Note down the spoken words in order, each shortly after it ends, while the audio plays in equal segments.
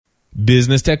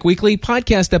Business Tech Weekly,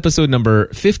 podcast episode number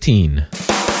 15.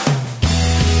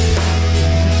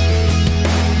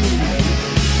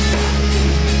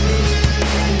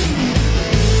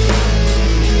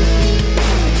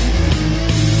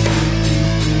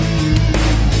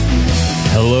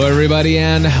 Hello, everybody,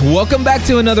 and welcome back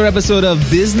to another episode of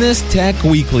Business Tech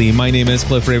Weekly. My name is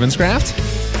Cliff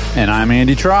Ravenscraft. And I'm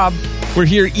Andy Traub. We're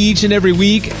here each and every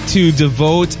week to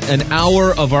devote an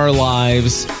hour of our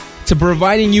lives to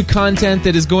providing you content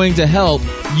that is going to help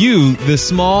you, the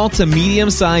small to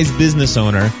medium-sized business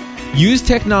owner, use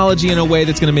technology in a way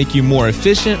that's going to make you more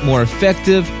efficient, more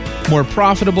effective, more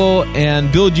profitable, and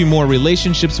build you more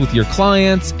relationships with your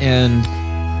clients, and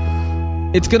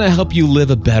it's going to help you live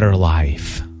a better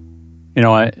life. You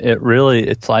know,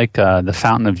 it's like the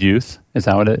fountain of youth. Is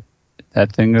that what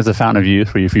that thing is? A fountain of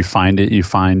youth where if you find it, you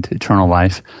find eternal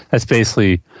life. That's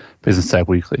basically Business Tech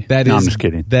Weekly. I'm just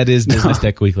kidding. That is Business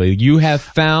Tech Weekly. You have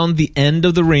found the end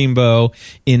of the rainbow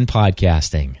in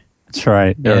podcasting. That's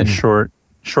right. They're short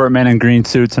men in green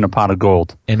suits and a pot of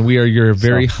gold. And we are your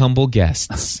very humble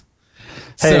guests.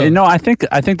 Hey, I think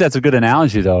that's a good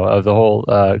analogy, though, of the whole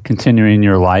continuing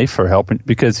your life or helping.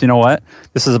 Because you know what?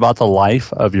 This is about the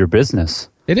life of your business.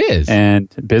 It is. And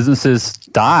businesses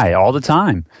die all the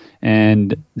time.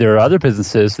 And there are other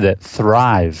businesses that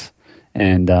thrive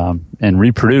and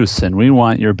reproduce. And we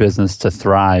want your business to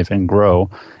thrive and grow.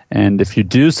 And if you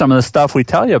do some of the stuff we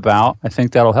tell you about, I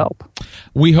think that'll help.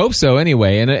 We hope so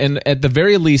anyway. And at the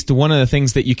very least, one of the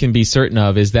things that you can be certain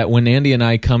of is that when Andy and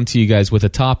I come to you guys with a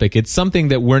topic, it's something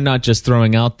that we're not just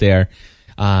throwing out there,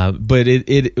 but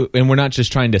and we're not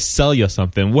just trying to sell you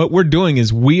something. What we're doing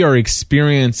is we are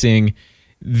experiencing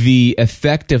the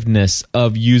effectiveness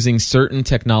of using certain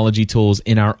technology tools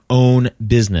in our own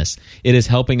business. It is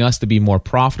helping us to be more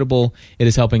profitable. It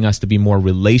is helping us to be more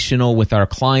relational with our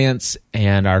clients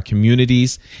and our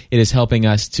communities. It is helping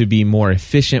us to be more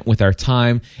efficient with our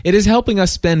time. It is helping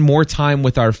us spend more time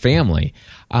with our family.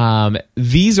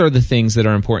 These are the things that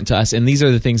are important to us, and these are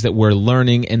the things that we're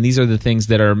learning, and these are the things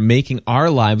that are making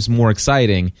our lives more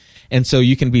exciting. And so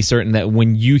you can be certain that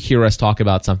when you hear us talk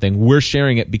about something, we're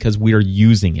sharing it because we are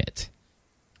using it.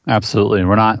 Absolutely.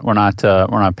 We're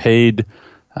not paid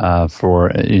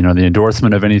for the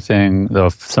endorsement of anything. Though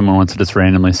if someone wants to just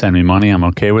randomly send me money, I'm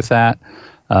okay with that.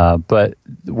 But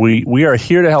we are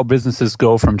here to help businesses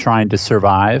go from trying to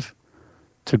survive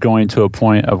to going to a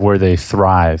point of where they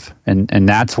thrive. And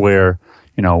that's where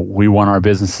we want our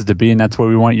businesses to be, and that's where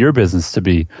we want your business to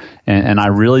be. And I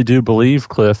really do believe,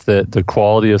 Cliff, that the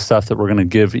quality of stuff that we're going to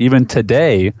give even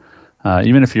today,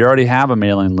 even if you already have a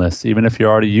mailing list, even if you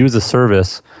already use a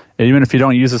service, even if you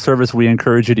don't use a service we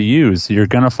encourage you to use, you're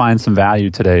going to find some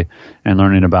value today in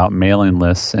learning about mailing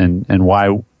lists and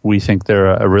why we think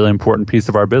they're a really important piece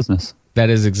of our business. That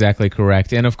is exactly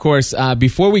correct. And of course,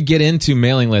 before we get into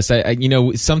mailing lists,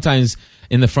 sometimes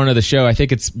in the front of the show, I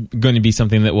think it's going to be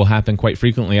something that will happen quite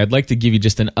frequently. I'd like to give you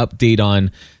just an update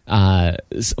on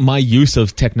my use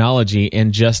of technology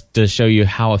and just to show you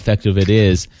how effective it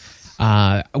is.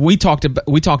 We talked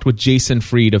with Jason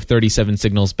Fried of 37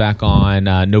 Signals back on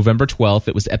November 12th.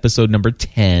 It was episode number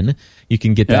 10. You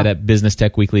can get that at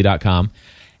businesstechweekly.com.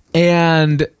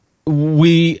 And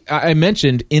I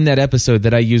mentioned in that episode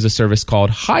that I use a service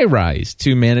called Highrise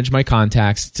to manage my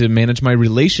contacts, to manage my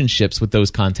relationships with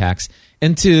those contacts,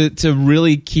 and to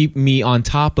really keep me on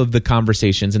top of the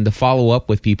conversations and to follow up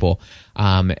with people.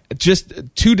 Just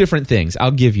two different things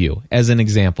I'll give you as an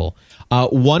example.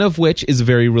 One of which is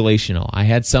very relational. I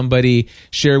had somebody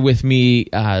share with me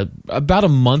about a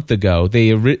month ago. They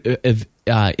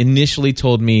initially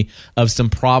told me of some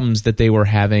problems that they were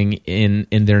having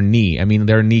in their knee. I mean,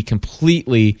 their knee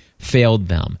completely failed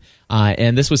them.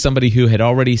 And this was somebody who had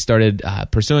already started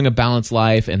pursuing a balanced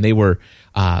life, and they were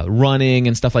running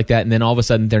and stuff like that. And then all of a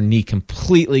sudden, their knee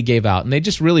completely gave out. And they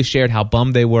just really shared how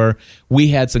bummed they were. We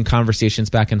had some conversations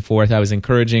back and forth. I was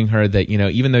encouraging her that,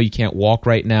 even though you can't walk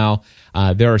right now,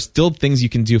 there are still things you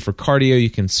can do for cardio. You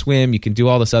can swim. You can do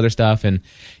all this other stuff. And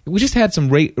we just had some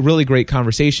really great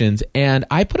conversations. And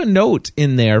I put a note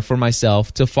in there for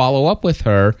myself to follow up with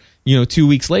her, 2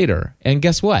 weeks later. And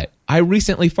guess what? I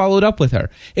recently followed up with her.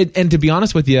 And to be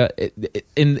honest with you,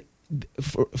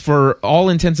 for all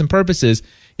intents and purposes,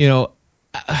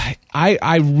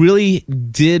 I really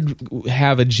did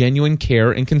have a genuine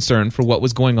care and concern for what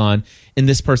was going on in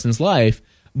this person's life.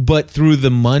 But through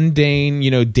the mundane,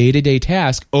 day-to-day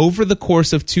task, over the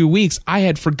course of 2 weeks, I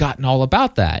had forgotten all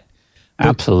about that.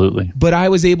 Absolutely. But I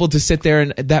was able to sit there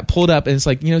and that pulled up and it's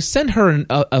like, send her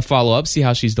a follow-up, see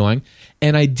how she's doing.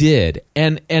 And I did.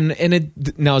 And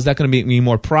now, is that going to make me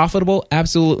more profitable?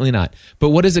 Absolutely not. But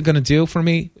what is it going to do for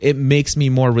me? It makes me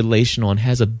more relational and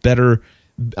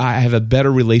I have a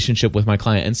better relationship with my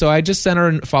client. And so I just sent her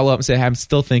a follow-up and said, I'm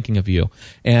still thinking of you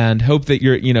and hope that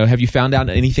have you found out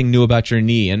anything new about your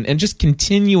knee? And just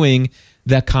continuing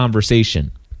that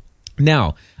conversation.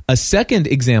 Now, a second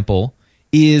example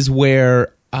is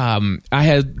where I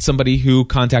had somebody who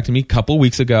contacted me a couple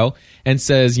weeks ago and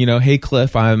says, hey,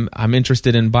 Cliff, I'm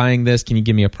interested in buying this. Can you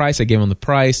give me a price? I gave them the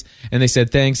price. And they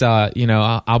said, thanks.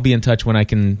 I'll be in touch when I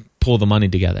can pull the money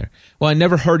together. Well, I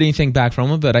never heard anything back from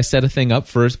them, but I set a thing up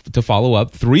first to follow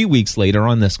up 3 weeks later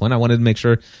on this one. I wanted to make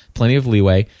sure plenty of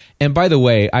leeway. And by the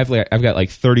way, I've got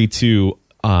like 32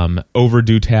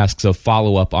 overdue tasks of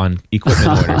follow-up on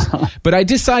equipment orders. But I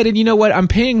decided, I'm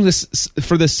paying this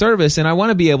for this service and I want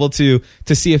to be able to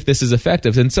see if this is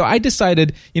effective. And so I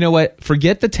decided,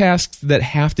 forget the tasks that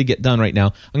have to get done right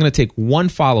now. I'm going to take one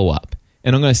follow-up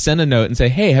and I'm going to send a note and say,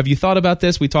 hey, have you thought about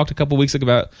this? We talked a couple weeks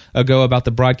ago about the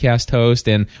broadcast host,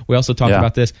 and we also talked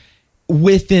about this.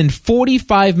 Within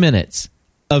 45 minutes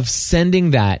of sending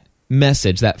that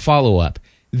message, that follow-up,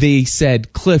 they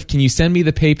said, Cliff, can you send me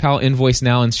the PayPal invoice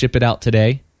now and ship it out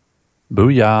today?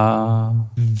 Booyah.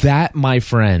 That, my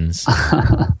friends,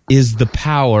 is the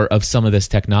power of some of this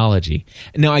technology.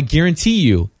 Now, I guarantee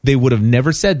you they would have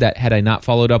never said that had I not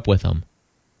followed up with them.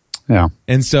 Yeah.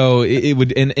 And so it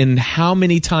would, and how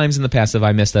many times in the past have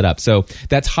I messed that up? So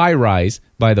that's HighRise,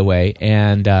 by the way,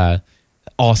 and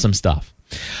awesome stuff.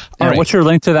 All right. What's your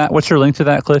link to that?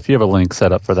 Cliff? You have a link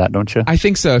set up for that, don't you? I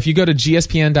think so. If you go to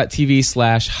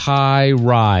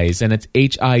gspn.tv/HighRise, and it's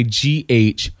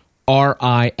HIGHRISE.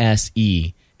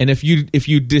 And if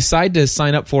you decide to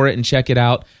sign up for it and check it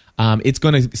out, it's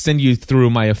going to send you through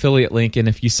my affiliate link. And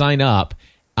if you sign up,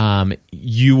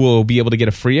 you will be able to get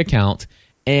a free account.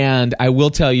 And I will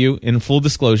tell you, in full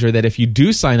disclosure, that if you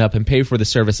do sign up and pay for the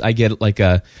service, I get like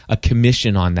a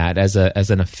commission on that as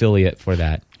an affiliate for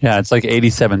that. Yeah, it's like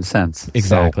 87 cents.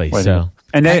 Exactly.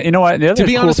 And then, you know what? The other to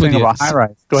be cool honest thing with you, about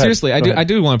HighRise. Seriously, I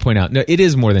do want to point out, no, it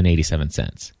is more than 87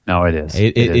 cents. No, it is.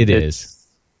 It is.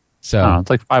 So it's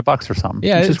like $5 or something.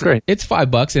 Yeah, which is great. It's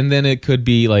 $5, and then it could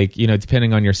be like,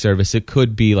 depending on your service, it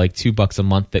could be like $2 a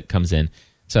month that comes in.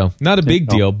 So not a big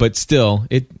deal, but still,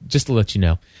 just to let you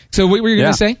know. So what were you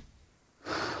going to say?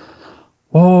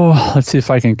 Oh, let's see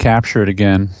if I can capture it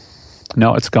again.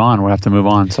 No, it's gone. We'll have to move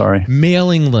on. Sorry.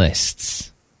 Mailing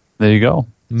lists. There you go.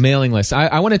 Mailing lists.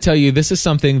 I want to tell you, this is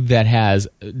something that has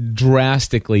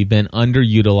drastically been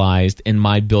underutilized in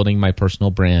my building my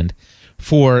personal brand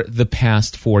for the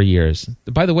past 4 years.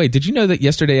 By the way, did you know that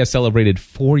yesterday I celebrated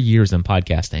 4 years in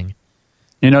podcasting?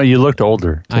 You looked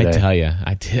older today. I tell you,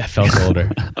 I did. I felt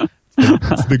older.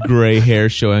 It's the gray hair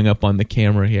showing up on the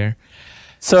camera here.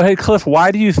 So, hey, Cliff,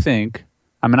 why do you think,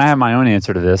 I have my own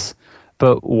answer to this,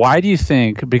 but why do you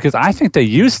think, because I think they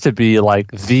used to be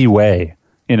like the way,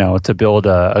 to build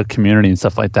a community and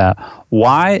stuff like that.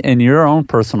 Why, in your own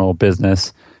personal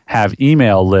business, have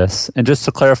email lists? And just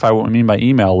to clarify what we mean by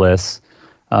email lists,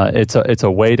 it's a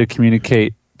way to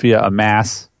communicate via a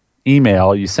mass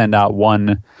email. You send out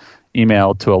one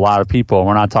email to a lot of people.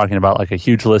 We're not talking about like a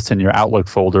huge list in your Outlook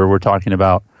folder. We're talking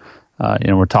about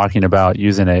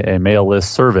using a mail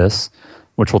list service,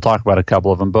 which we'll talk about a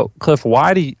couple of them. But Cliff,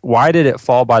 why did it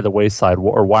fall by the wayside,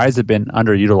 or why has it been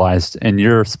underutilized in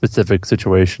your specific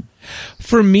situation?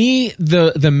 For me,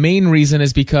 the main reason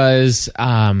is because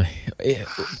I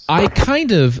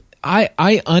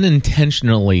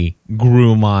unintentionally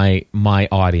grew my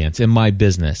audience and my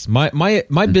business.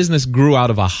 My business grew out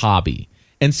of a hobby,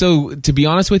 and so to be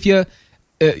honest with you,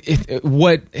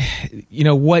 what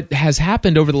has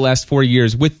happened over the last 4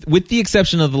 years, with the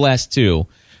exception of the last two.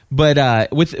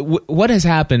 But what has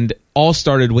happened all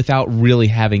started without really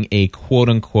having a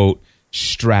quote-unquote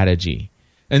strategy.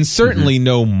 And certainly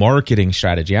no marketing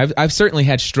strategy. I've certainly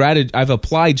had I've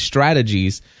applied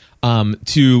strategies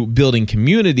to building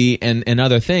community and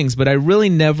other things, but I really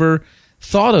never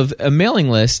thought of a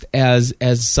mailing list as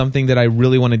something that I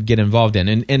really wanted to get involved in.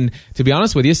 And to be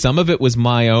honest with you, some of it was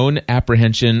my own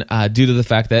apprehension due to the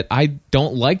fact that I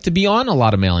don't like to be on a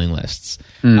lot of mailing lists.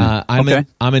 I'm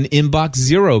an inbox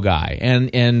zero guy,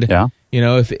 and yeah.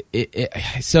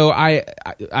 So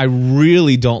I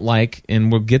really don't like,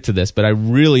 and we'll get to this, but I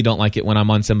really don't like it when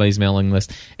I'm on somebody's mailing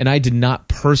list, and I did not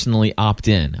personally opt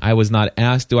in. I was not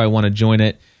asked, do I want to join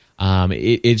it?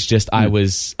 It's just I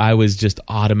was just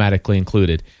automatically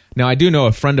included. Now, I do know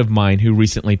a friend of mine who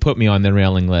recently put me on their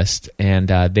mailing list, and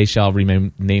they shall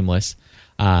remain nameless.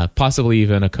 possibly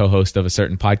even a co-host of a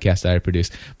certain podcast that I produce.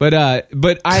 But I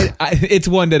it's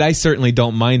one that I certainly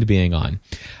don't mind being on.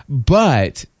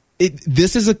 But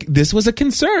this was a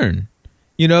concern.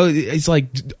 You know, it's like,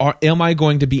 am I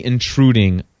going to be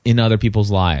intruding in other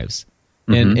people's lives?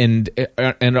 And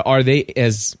are they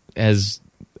as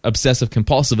obsessive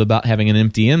compulsive about having an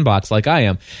empty inbox like I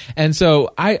am? And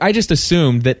so I just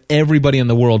assumed that everybody in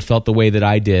the world felt the way that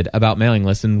I did about mailing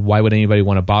lists, and why would anybody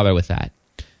want to bother with that?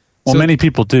 Well, many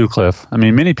people do, Cliff. I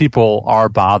mean, many people are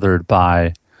bothered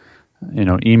by,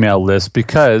 email lists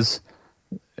because,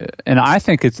 and I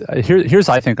think here's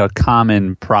I think a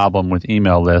common problem with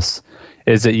email lists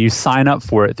is that you sign up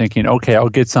for it thinking, okay, I'll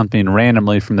get something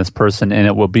randomly from this person and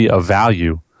it will be of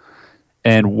value.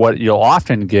 And what you'll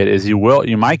often get is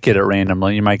you might get it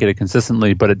randomly, you might get it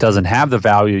consistently, but it doesn't have the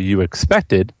value you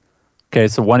expected. Okay,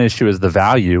 so one issue is the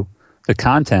value, the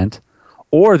content,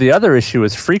 or the other issue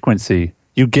is frequency.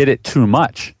 You get it too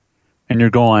much, and you're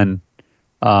going,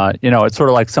 it's sort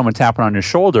of like someone tapping on your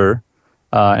shoulder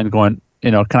and going,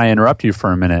 can I interrupt you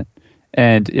for a minute?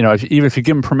 And, even if you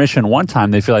give them permission one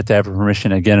time, they feel like they have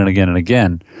permission again and again and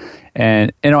again.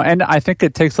 And, and I think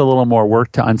it takes a little more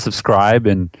work to unsubscribe,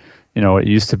 and, it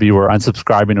used to be where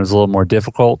unsubscribing was a little more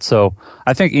difficult. So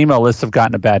I think email lists have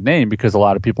gotten a bad name because a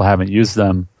lot of people haven't used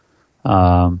them,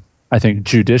 I think,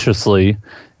 judiciously,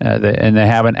 and they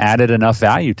haven't added enough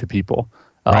value to people.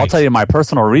 Right. I'll tell you my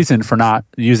personal reason for not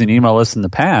using email lists in the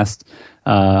past,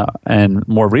 and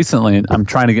more recently, I'm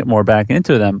trying to get more back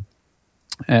into them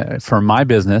for my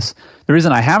business. The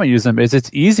reason I haven't used them is it's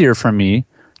easier for me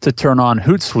to turn on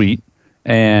Hootsuite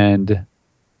and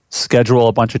schedule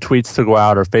a bunch of tweets to go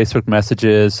out, or Facebook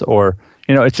messages, or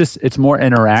it's more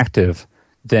interactive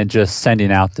than just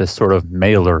sending out this sort of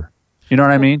mailer. You know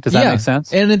what I mean? Does that make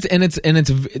sense? And it's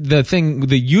the thing,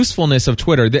 the usefulness of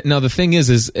Twitter. Now the thing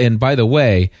is, and by the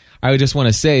way, I would just want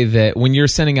to say that when you're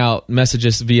sending out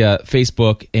messages via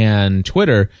Facebook and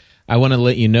Twitter, I want to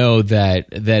let you know that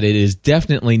it is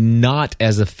definitely not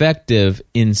as effective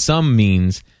in some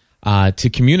means to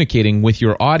communicating with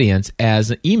your audience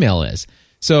as email is.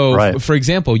 So, for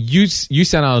example, you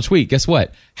sent out a tweet. Guess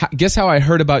what? Guess how I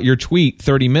heard about your tweet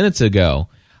 30 minutes ago?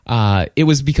 It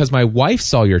was because my wife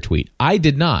saw your tweet. I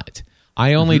did not.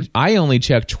 I only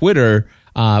check Twitter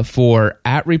for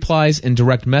 @replies and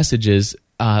direct messages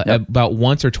about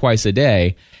once or twice a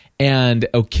day. And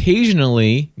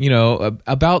occasionally,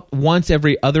 about once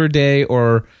every other day,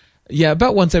 I'll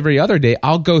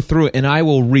go through it and I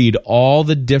will read all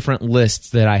the different lists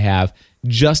that I have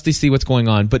just to see what's going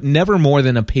on, but never more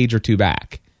than a page or two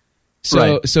back.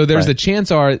 So there's a chance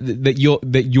that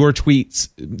your tweets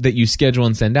that you schedule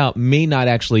and send out may not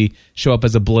actually show up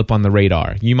as a blip on the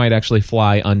radar. You might actually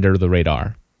fly under the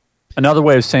radar. Another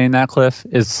way of saying that, Cliff,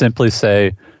 is simply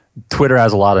say Twitter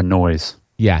has a lot of noise.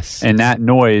 Yes. And that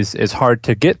noise is hard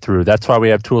to get through. That's why we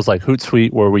have tools like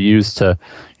Hootsuite where we use to,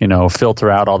 filter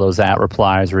out all those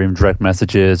 @replies or even direct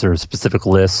messages or specific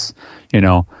lists,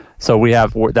 So we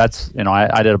have,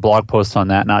 I did a blog post on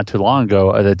that not too long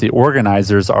ago, that the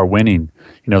organizers are winning.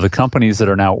 The companies that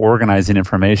are now organizing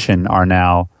information are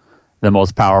now the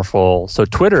most powerful. So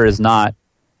Twitter is not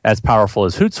as powerful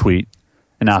as Hootsuite.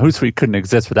 And now Hootsuite couldn't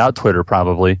exist without Twitter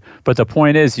probably. But the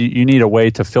point is you need a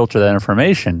way to filter that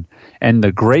information. And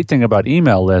the great thing about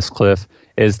email lists, Cliff,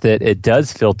 is that it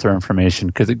does filter information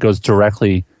because it goes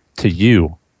directly to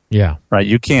you. Yeah. Right?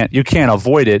 You can't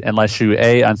avoid it unless you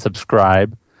A,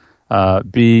 unsubscribe,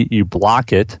 B, you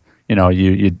block it.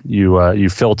 You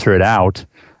filter it out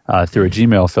through a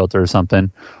Gmail filter or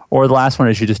something. Or the last one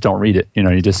is you just don't read it.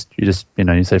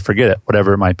 You say forget it,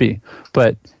 whatever it might be.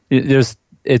 But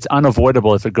it's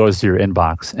unavoidable if it goes to your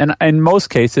inbox. And in most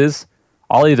cases,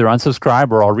 I'll either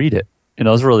unsubscribe or I'll read it.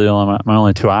 Those are really my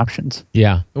only two options.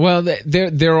 Yeah. Well,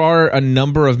 there are a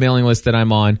number of mailing lists that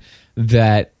I'm on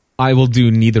that I will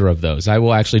do neither of those. I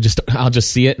will actually I'll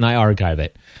just see it and I archive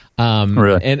it.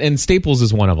 Really? And Staples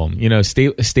is one of them.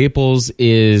 Staples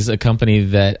is a company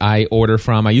that I order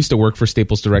from. I used to work for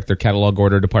Staples Direct, their catalog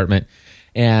order department.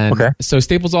 And so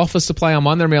Staples Office Supply, I'm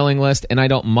on their mailing list, and I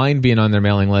don't mind being on their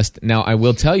mailing list. Now, I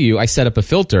will tell you, I set up a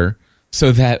filter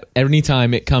so that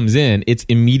anytime it comes in, it's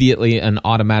immediately and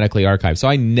automatically archived. So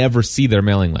I never see their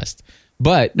mailing list.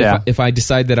 But if I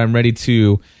decide that I'm ready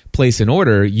to place an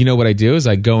order, what I do is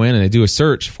I go in and I do a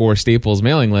search for Staples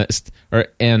mailing list,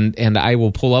 and I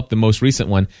will pull up the most recent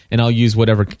one, and I'll use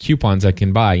whatever coupons I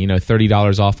can buy,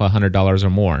 $30 off $100 or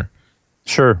more.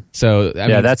 Sure. So I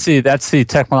mean, that's the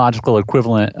technological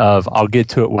equivalent of I'll get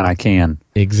to it when I can.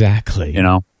 Exactly.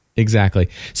 Exactly.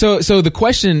 So the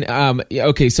question,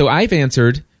 so I've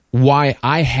answered why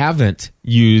I haven't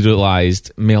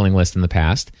utilized mailing lists in the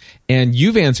past, and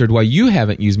you've answered why you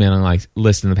haven't used mailing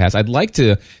lists in the past. I'd like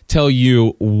to tell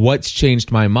you what's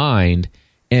changed my mind,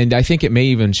 and I think it may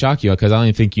even shock you because I don't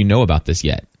even think you know about this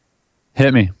yet.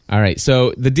 Hit me. All right.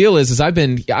 So the deal is I've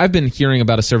been hearing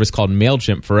about a service called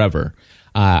MailChimp forever.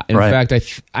 In fact,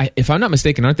 if I'm not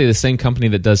mistaken, aren't they the same company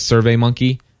that does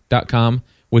SurveyMonkey.com,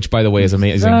 which, by the way, is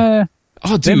amazing?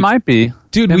 Oh, dude. It might be.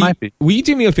 Dude, might be. Will you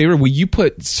do me a favor? Will you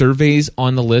put surveys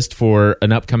on the list for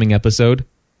an upcoming episode?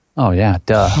 Oh, yeah.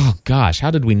 Duh. Oh, gosh. How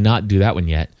did we not do that one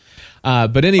yet?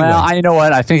 But anyway. Well, you know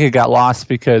what? I think it got lost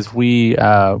because we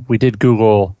did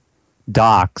Google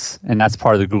Docs, and that's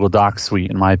part of the Google Docs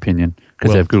suite, in my opinion,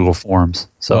 because they have Google Forms.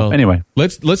 So anyway.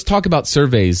 Let's talk about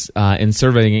surveys and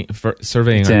surveying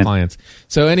our clients.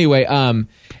 So anyway,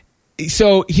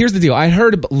 so here's the deal. I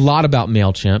heard a lot about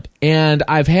MailChimp, and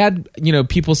I've had,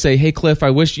 people say, "Hey, Cliff,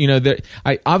 I wish, that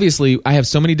I have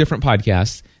so many different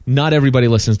podcasts. Not everybody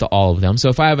listens to all of them. So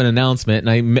if I have an announcement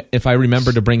and if I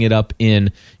remember to bring it up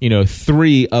in,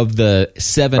 3 of the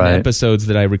 7 episodes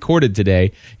that I recorded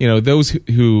today, those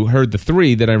who heard the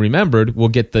 3 that I remembered will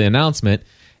get the announcement.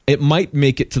 It might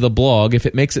make it to the blog. If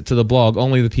it makes it to the blog,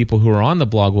 only the people who are on the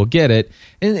blog will get it.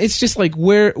 And it's just like,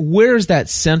 where's that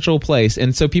central place?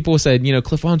 And so people said,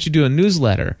 Cliff, why don't you do a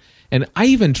newsletter? And I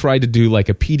even tried to do like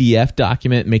a PDF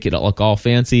document, make it look all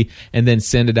fancy, and then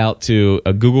send it out to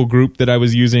a Google group that I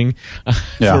was using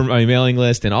for my mailing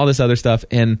list and all this other stuff.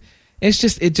 And it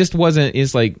just wasn't,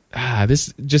 it's like,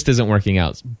 this just isn't working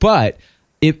out. But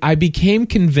I became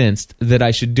convinced that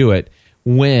I should do it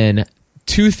when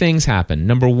 2 things happened.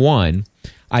 Number 1,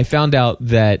 I found out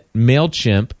that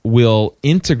MailChimp will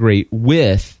integrate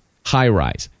with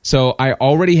HighRise. So I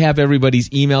already have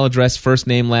everybody's email address, first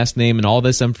name, last name, and all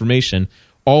this information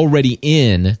already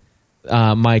in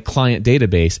my client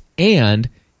database, and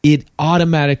it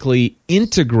automatically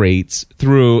integrates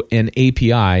through an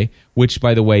API, which,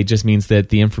 by the way, just means that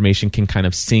the information can kind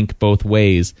of sync both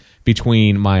ways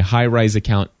between my HighRise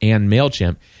account and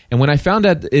MailChimp. And when I found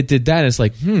out it did that, it's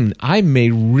like, I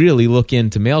may really look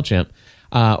into MailChimp,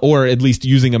 or at least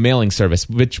using a mailing service,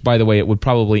 which, by the way, it would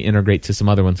probably integrate to some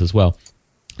other ones as well.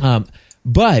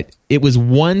 But it was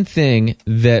one thing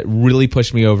that really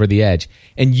pushed me over the edge.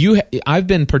 And I've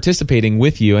been participating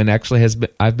with you, and actually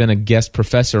I've been a guest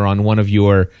professor on one of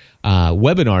your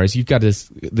webinars. You've got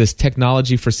this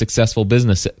Technology for Successful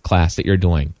Business class that you're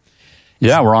doing.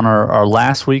 Yeah, we're on our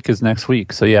last week is next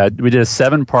week. So yeah, we did a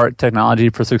 7-part Technology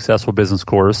for Successful Business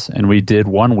course, and we did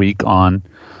 1 week on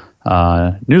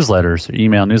newsletters,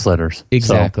 email newsletters.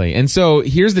 Exactly. And so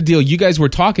here's the deal. You guys were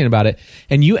talking about it,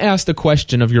 and you asked the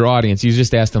question of your audience. You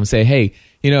just asked them, say, hey,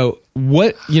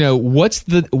 what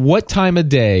time of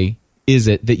day is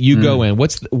it that you go in?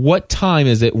 What time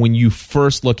is it when you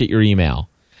first look at your email?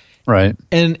 Right.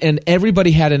 And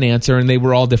everybody had an answer, and they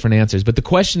were all different answers. But the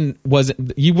question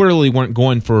wasn't, you really weren't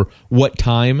going for what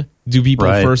time do people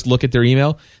first look at their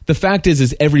email. The fact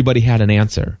is everybody had an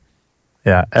answer.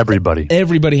 Yeah, everybody.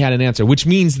 Everybody had an answer, which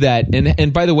means that,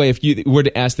 and by the way, if you were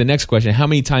to ask the next question, how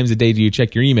many times a day do you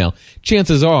check your email?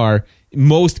 Chances are,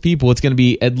 most people, it's going to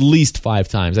be at least 5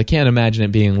 times. I can't imagine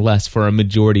it being less for a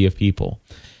majority of people.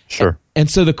 Sure. And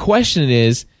so the question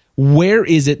is, where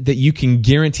is it that you can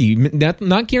guarantee,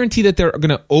 not guarantee that they're going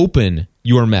to open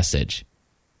your message,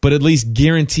 but at least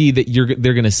guarantee that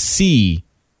they're going to see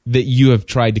that you have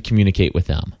tried to communicate with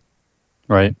them?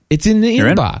 Right. It's in the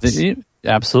inbox.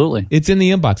 Absolutely. It's in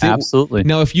the inbox. Absolutely.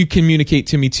 Now, if you communicate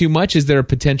to me too much, is there a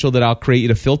potential that I'll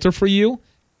create a filter for you?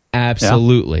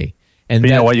 Absolutely. Yeah. And you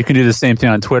know what? You can do the same thing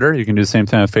on Twitter. You can do the same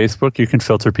thing on Facebook. You can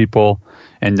filter people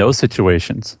in those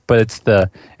situations. But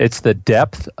it's the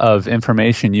depth of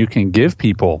information you can give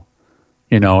people.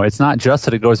 It's not just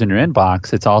that it goes in your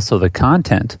inbox. It's also the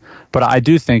content. But I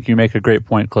do think you make a great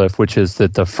point, Cliff, which is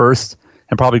that the first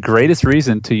and probably greatest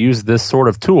reason to use this sort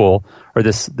of tool, or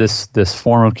this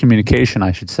form of communication,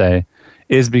 I should say,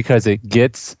 is because it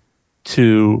gets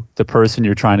to the person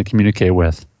you're trying to communicate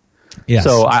with. Yes.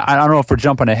 So I don't know if we're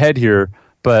jumping ahead here,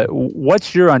 but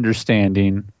what's your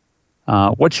understanding?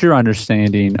 What's your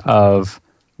understanding of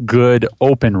good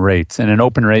open rates? And an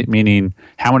open rate meaning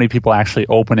how many people actually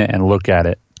open it and look at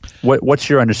it. What's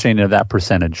your understanding of that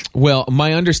percentage? Well,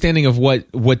 my understanding of what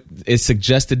is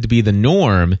suggested to be the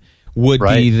norm would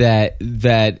be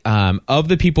that of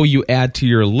the people you add to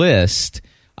your list,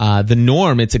 the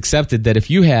norm, it's accepted that if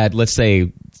you had, let's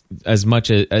say, as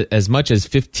much as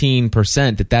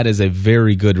 15%, that is a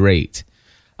very good rate.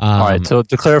 All right. So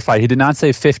to clarify, he did not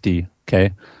say 50.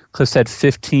 Okay, Cliff said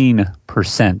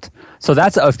 15%. So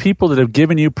that's of people that have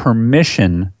given you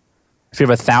permission If you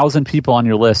have 1,000 people on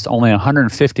your list, only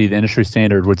 150, the industry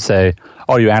standard would say,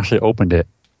 "Oh, you actually opened it,"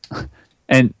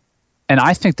 and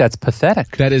I think that's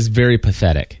pathetic. That is very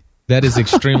pathetic. That is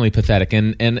extremely pathetic,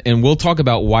 and we'll talk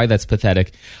about why that's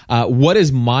pathetic. What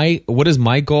is my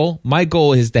goal? My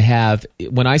goal is to have,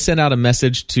 when I send out a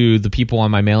message to the people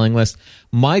on my mailing list,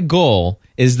 my goal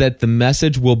is that the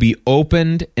message will be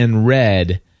opened and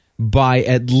read by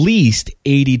at least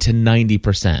 80 to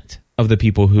 90% of the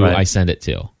people who I send it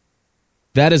to.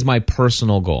 That is my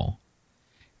personal goal.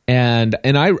 And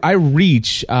I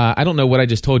reach, I don't know what I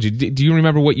just told you. Do you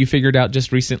remember what you figured out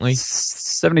just recently?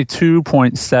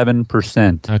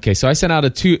 72.7%. Okay, so I sent out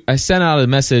a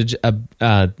message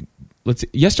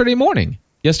yesterday morning.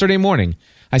 I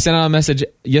sent out a message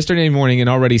yesterday morning, and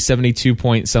already 72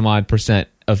 point some odd %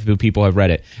 of the people have read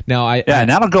it. Now and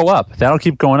that'll go up. That'll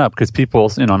keep going up because people,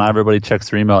 not everybody checks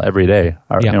their email every day,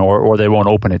 or they won't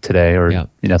open it today or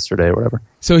yesterday or whatever.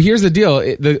 So here's the deal.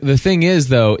 The thing is,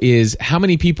 though, is how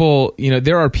many people,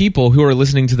 there are people who are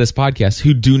listening to this podcast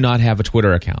who do not have a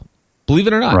Twitter account. Believe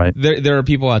it or not, right. There are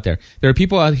people out there. There are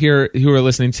people out here who are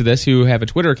listening to this who have a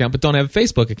Twitter account but don't have a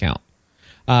Facebook account.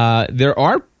 There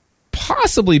are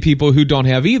possibly people who don't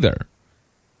have either.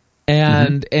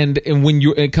 And when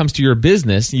it comes to your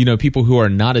business, people who are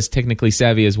not as technically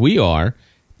savvy as we are,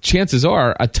 chances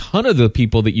are a ton of the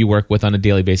people that you work with on a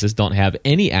daily basis don't have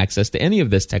any access to any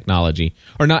of this technology.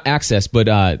 Or not access, but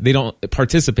they don't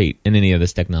participate in any of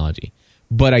this technology.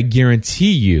 But I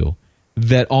guarantee you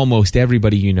that almost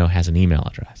everybody has an email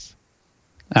address.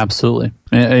 Absolutely.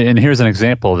 And here's an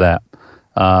example of that.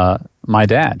 My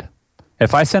dad.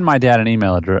 If I send my dad an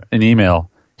email,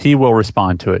 he will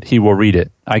respond to it. He will read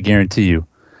it. I guarantee you.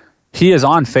 He is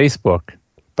on Facebook,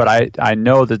 but I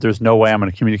know that there's no way I'm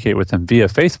going to communicate with him via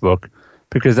Facebook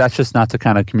because that's just not the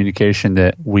kind of communication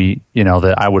that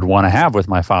that I would want to have with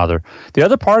my father. The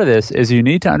other part of this is you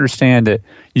need to understand that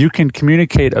you can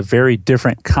communicate a very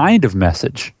different kind of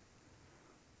message,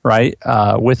 right?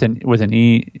 With an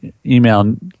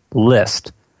email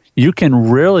list. You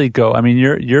can really go. I mean,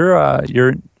 your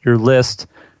list,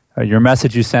 your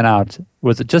message you sent out,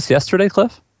 was it just yesterday,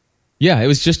 Cliff? Yeah, it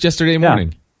was just yesterday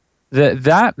morning.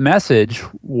 That message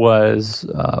was,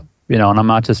 and I'm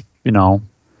not just,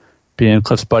 being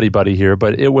Cliff's buddy here,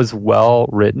 but it was well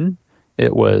written.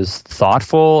 It was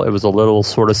thoughtful. It was a little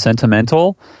sort of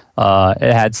sentimental.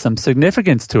 It had some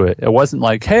significance to it. It wasn't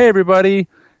like, hey, everybody,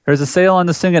 there's a sale on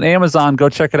this thing at Amazon. Go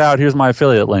check it out. Here's my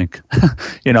affiliate link.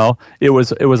 It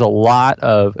was a lot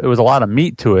of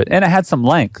meat to it, and it had some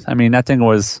length. I mean, that thing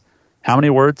was how many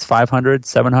words? 500,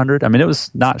 700. I mean, it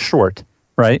was not short,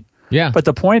 right? Yeah. But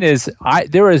the point is,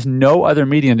 there is no other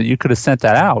medium that you could have sent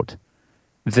that out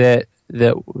that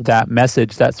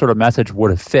message, that sort of message, would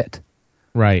have fit.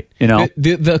 Right.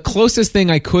 The closest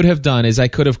thing I could have done is I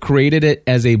could have created it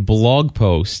as a blog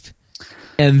post,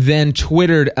 and then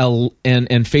Twittered and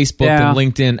Facebook and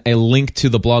LinkedIn a link to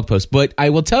the blog post. But I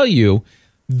will tell you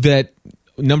that,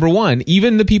 number one,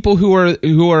 even the people who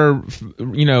are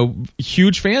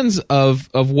huge fans of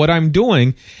what I'm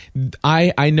doing,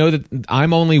 I know that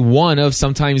I'm only one of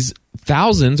sometimes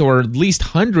thousands or at least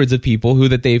hundreds of people who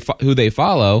they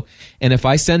follow. And if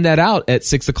I send that out at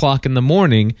 6:00 in the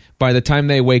morning, by the time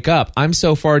they wake up, I'm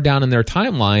so far down in their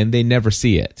timeline they never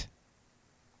see it.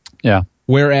 Yeah.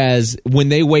 Whereas when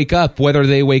they wake up, whether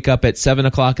they wake up at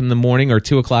 7:00 in the morning or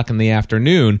 2:00 in the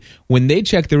afternoon, when they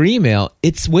check their email,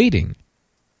 it's waiting.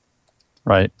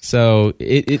 Right. So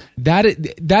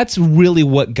that's really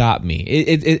what got me.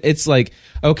 It's like,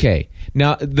 okay,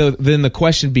 now then the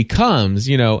question becomes,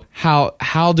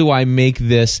 how do I make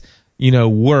this,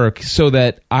 work so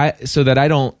that I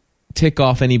don't tick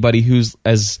off anybody who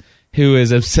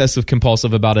is obsessive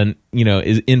compulsive about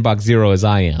is inbox zero as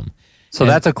I am. So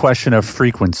that's a question of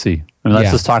frequency. I mean,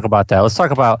 let's just talk about that. Let's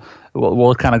talk about.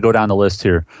 We'll kind of go down the list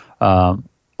here. Can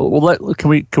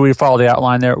we follow the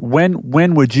outline there?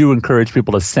 When would you encourage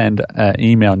people to send an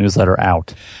email newsletter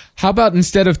out? How about,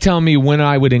 instead of telling me when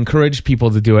I would encourage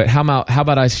people to do it, how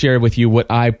about I share with you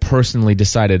what I personally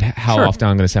decided how often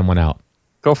I'm going to send one out?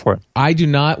 Go for it. I do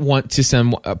not want to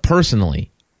send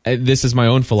personally. This is my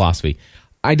own philosophy.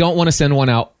 I don't want to send one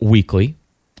out weekly.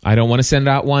 I don't want to send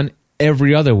out one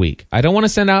every other week. I don't want to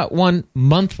send out one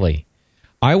monthly.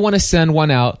 I want to send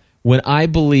one out when I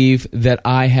believe that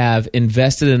I have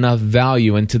invested enough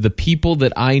value into the people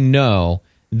that I know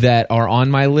that are on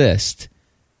my list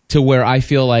to where I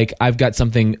feel like I've got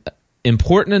something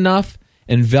important enough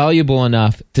and valuable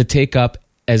enough to take up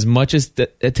as much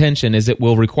attention as it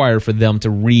will require for them to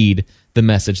read the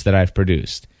message that I've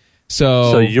produced.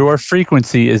 So your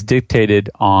frequency is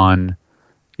dictated on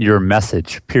your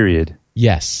message, period.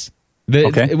 Yes.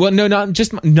 Okay. Well, no, not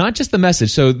just the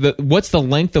message. So what's the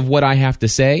length of what I have to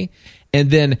say? And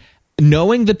then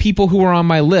knowing the people who are on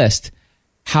my list,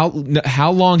 how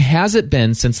long has it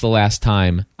been since the last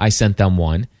time I sent them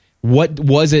one? What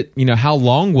was it, how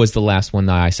long was the last one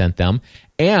that I sent them?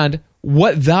 And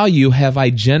what value have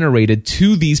I generated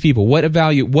to these people?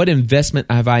 What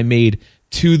investment have I made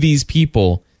to these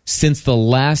people since the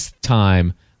last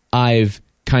time I've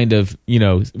kind of,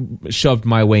 shoved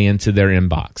my way into their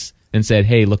inbox and said,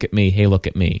 "Hey, look at me. Hey, look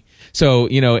at me." So,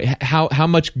 how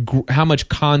much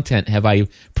content have I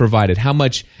provided? How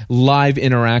much live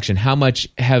interaction? How much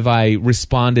have I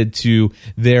responded to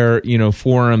their,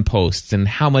 forum posts? And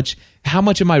how much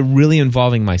am I really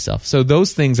involving myself? So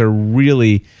those things are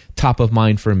really top of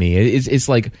mind for me. It's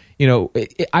like,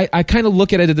 I kind of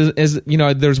look at it as,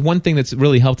 there's one thing that's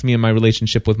really helped me in my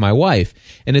relationship with my wife,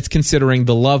 and it's considering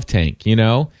the love tank,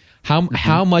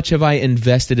 How much have I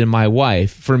invested in my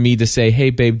wife for me to say,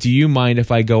 "Hey, babe, do you mind if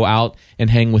I go out and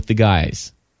hang with the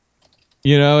guys?"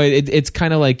 It's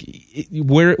kind of like,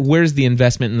 where's the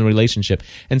investment in the relationship?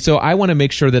 And so I want to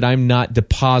make sure that I'm not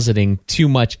depositing too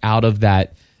much out of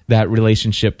that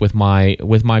relationship with my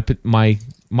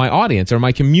audience or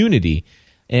my community.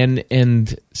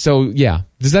 And so, yeah.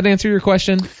 Does that answer your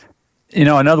question?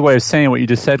 Another way of saying what you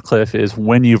just said, Cliff, is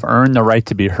when you've earned the right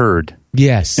to be heard.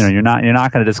 Yes. You're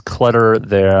not going to just clutter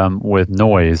them with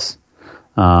noise.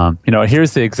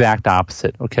 Here's the exact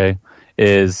opposite. Okay,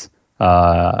 is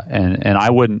and I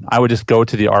would just go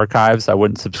to the archives. I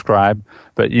wouldn't subscribe.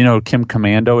 But Kim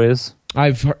Commando is.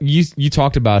 I've heard, you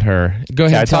talked about her. Go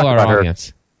ahead, tell our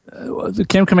audience.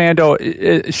 Kim Commando,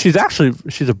 she's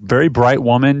a very bright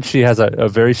woman. She has a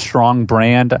very strong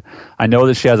brand. I know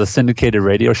that she has a syndicated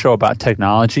radio show about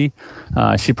technology.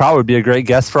 She'd probably be a great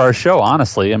guest for our show,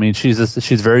 honestly. I mean,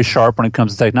 she's very sharp when it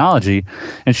comes to technology.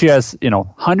 And she has,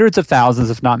 hundreds of thousands,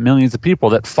 if not millions of people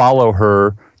that follow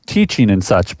her teaching and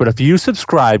such. But if you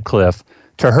subscribe, Cliff,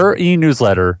 to her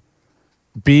e-newsletter,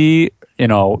 be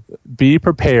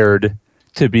prepared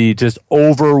to be just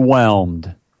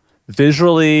overwhelmed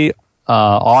visually,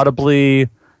 audibly,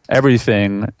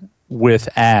 everything with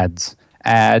ads.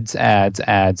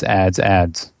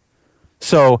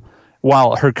 So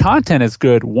while her content is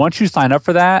good, once you sign up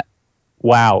for that,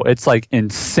 wow, it's like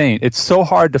insane. It's so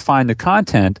hard to find the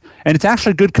content, and it's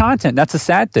actually good content. That's a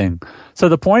sad thing. So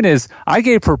the point is, I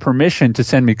gave her permission to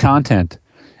send me content,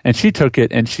 and she took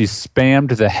it and she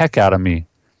spammed the heck out of me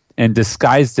and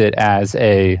disguised it as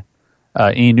a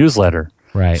e-newsletter.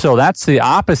 Right. So that's the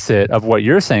opposite of what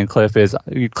you're saying, Cliff.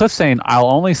 Cliff's saying,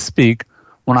 I'll only speak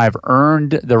when I've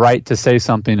earned the right to say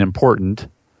something important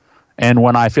and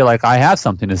when I feel like I have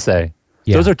something to say.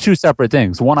 Yeah. Those are two separate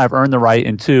things. One, I've earned the right,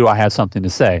 and two, I have something to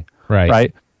say.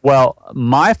 Right? Well,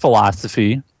 my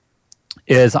philosophy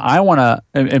is I want to,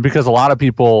 and because a lot of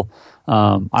people,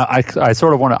 I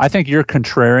sort of want to, I think you're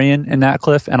contrarian in that,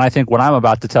 Cliff, and I think what I'm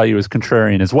about to tell you is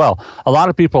contrarian as well. A lot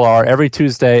of people are, every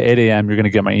Tuesday, 8 a.m., you're going to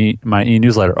get my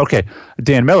e-newsletter. Okay,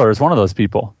 Dan Miller is one of those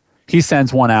people. He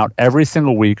sends one out every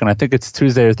single week, and I think it's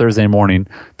Tuesday or Thursday morning,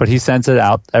 but he sends it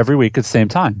out every week at the same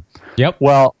time. Yep.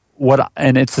 Well,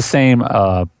 and it's the same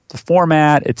the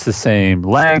format, it's the same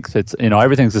length, it's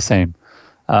everything's the same.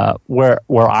 Where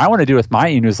I want to do with my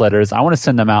e-newsletters, I want to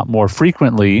send them out more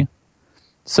frequently.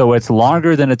 So it's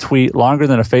longer than a tweet, longer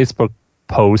than a Facebook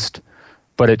post,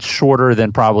 but it's shorter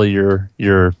than probably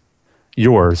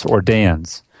yours or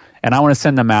Dan's. And I want to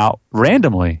send them out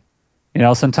randomly,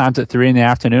 sometimes at 3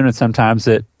 p.m. and sometimes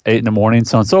at 8 a.m,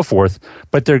 so on and so forth.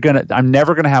 But I'm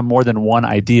never going to have more than one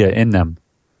idea in them,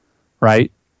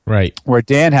 right? Right. Where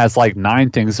Dan has like 9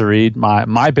 things to read.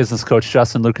 My business coach,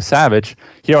 Justin Lukasavich,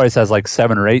 he always has like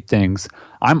 7 or 8 things.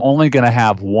 I'm only going to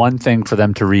have one thing for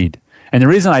them to read. And the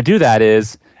reason I do that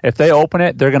is if they open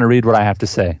it, they're going to read what I have to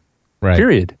say. Right.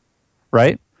 Period.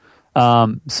 Right?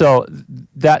 So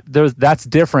that's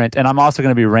different. And I'm also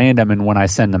going to be random in when I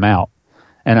send them out.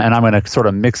 And I'm going to sort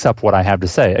of mix up what I have to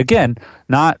say. Again,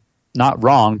 not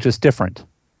wrong, just different.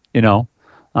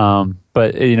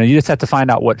 But you just have to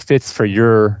find out what fits for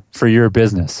your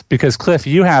business. Because Cliff,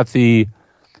 you have you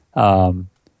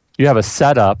have a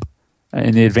setup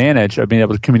and the advantage of being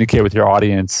able to communicate with your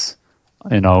audience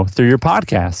through your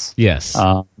podcasts. Yes.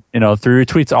 Through your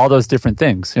tweets, all those different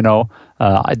things.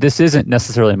 This isn't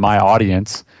necessarily my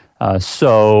audience,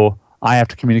 so I have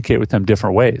to communicate with them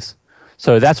different ways.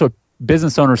 So that's what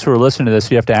business owners who are listening to this,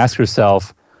 you have to ask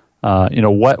yourself,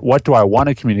 what do I want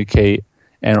to communicate,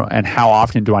 and how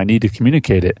often do I need to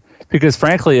communicate it? Because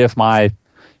frankly, if my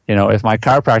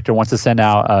chiropractor wants to send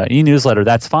out an e-newsletter,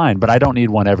 that's fine, but I don't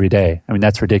need one every day. I mean,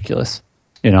 that's ridiculous.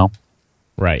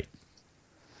 Right.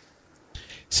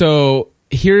 So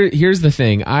here's the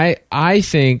thing. I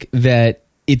think that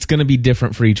it's going to be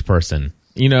different for each person.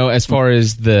 You know, as far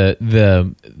as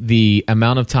the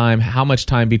amount of time, how much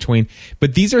time between.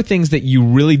 But these are things that you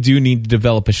really do need to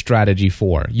develop a strategy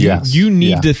for. You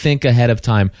need to think ahead of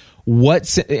time.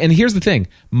 And here's the thing.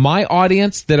 My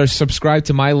audience that are subscribed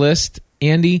to my list,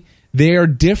 Andy, they are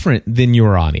different than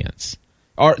your audience.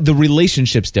 The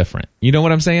relationship's different. You know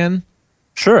what I'm saying?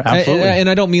 Sure, absolutely. And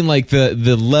I don't mean like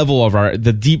the level of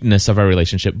the deepness of our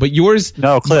relationship, but yours.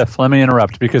 No, Cliff, let me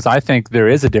interrupt, because I think there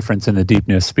is a difference in the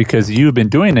deepness because you've been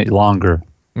doing it longer.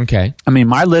 Okay. I mean,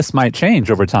 my list might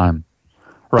change over time,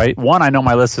 right? One, I know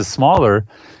my list is smaller.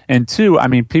 And two, I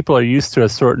mean, people are used to a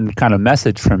certain kind of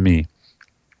message from me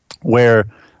where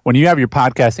when you have your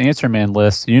podcast Answer Man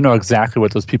list, you know exactly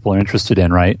what those people are interested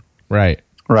in, right? Right.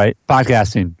 Right.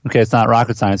 Podcasting. Okay, it's not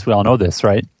rocket science. We all know this,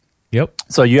 right? Yep.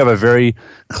 So you have a very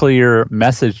clear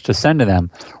message to send to them.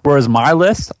 Whereas my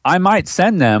list, I might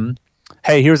send them,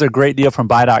 hey, here's a great deal from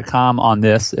buy.com on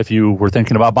this if you were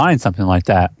thinking about buying something like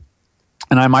that.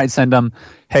 And I might send them,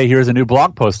 hey, here's a new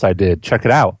blog post I did. Check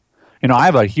it out. You know, I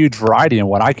have a huge variety in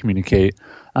what I communicate,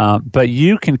 but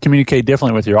you can communicate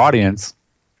differently with your audience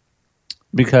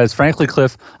because, frankly,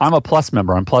 Cliff, I'm a Plus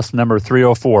member. I'm Plus member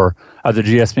 304 of the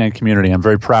GSPN community. I'm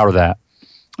very proud of that.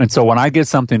 And so when I get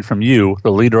something from you,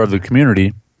 the leader of the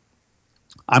community,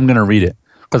 I'm going to read it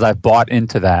because I've bought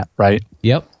into that, right?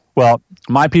 Yep. Well,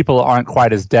 my people aren't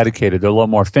quite as dedicated. They're a little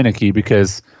more finicky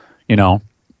because, you know,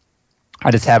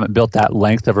 I just haven't built that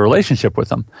length of a relationship with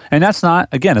them. And that's not,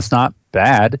 again, it's not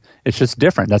bad. It's just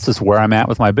different. That's just where I'm at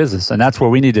with my business. And that's where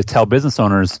we need to tell business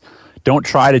owners, don't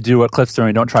try to do what Cliff's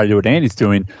doing. Don't try to do what Andy's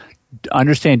doing.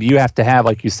 Understand you have to have,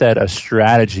 like you said, a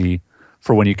strategy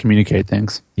for when you communicate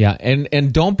things. Yeah,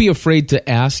 and don't be afraid to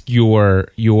ask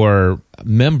your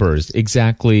members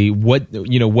exactly what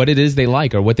it is they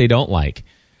like or what they don't like.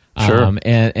 Sure.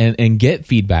 And get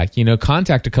feedback. You know,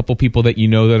 contact a couple people that you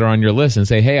know that are on your list and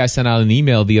say, hey, I sent out an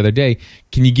email the other day.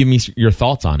 Can you give me your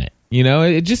thoughts on it? You know,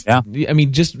 it just, I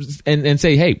mean, just and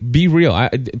say, hey, be real.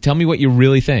 Tell me what you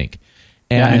really think.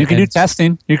 And you can do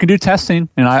testing. You can do testing.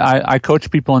 And I coach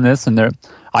people in this, and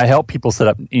I help people set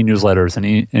up e-newsletters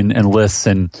and lists.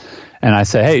 And I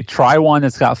say, hey, try one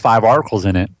that's got 5 articles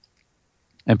in it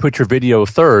and put your video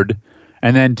third,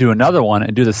 and then do another one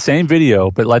and do the same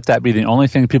video, but let that be the only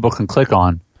thing people can click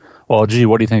on. Well, gee,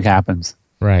 what do you think happens?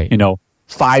 Right. You know,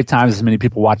 5 times as many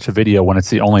people watch the video when it's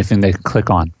the only thing they can click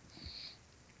on.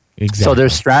 Exactly. So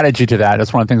there's strategy to that.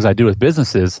 That's one of the things I do with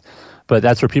businesses. But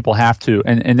that's where people have to,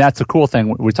 and that's a cool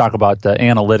thing. We talk about the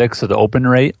analytics of the open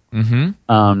rate.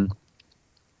 Mm-hmm.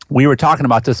 We were talking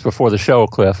about this before the show,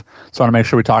 Cliff, so I want to make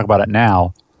sure we talk about it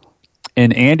now.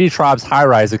 In Andy Traub's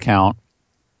High-Rise account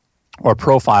or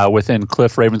profile within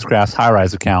Cliff Ravenscraft's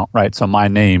High-Rise account, right, so my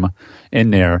name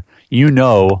in there, you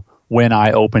know when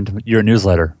I opened your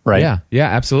newsletter, right? Yeah,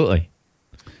 absolutely.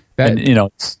 And, you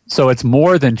know, so it's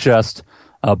more than just,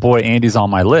 boy, Andy's on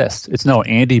my list. It's no,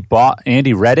 Andy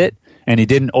read it, and he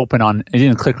didn't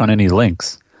click on any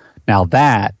links. Now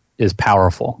that is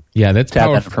powerful. Yeah, that's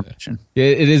powerful. Have that information.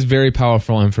 It is very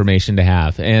powerful information to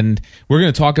have, and we're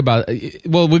going to talk about.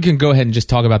 Well, we can go ahead and just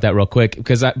talk about that real quick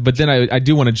but then I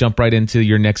do want to jump right into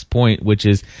your next point, which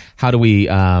is how do we,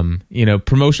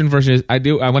 promotion versus. I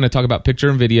want to talk about picture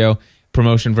and video.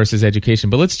 Promotion versus education,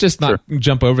 but let's just not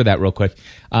jump over that real quick.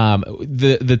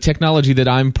 The technology that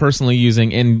I'm personally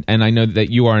using, and I know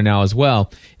that you are now as well,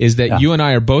 is that you and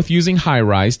I are both using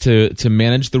High-Rise to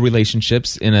manage the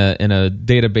relationships in a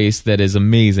database that is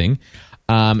amazing.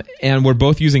 And we're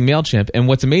both using MailChimp. And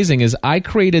what's amazing is I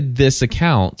created this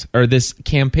account or this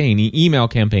campaign, email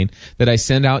campaign that I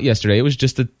sent out yesterday. It was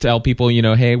just to tell people,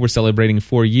 hey, we're celebrating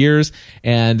 4 years.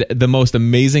 And the most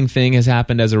amazing thing has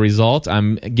happened as a result.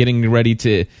 I'm getting ready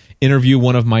to interview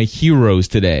one of my heroes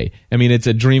today. I mean, it's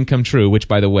a dream come true, which,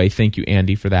 by the way, thank you,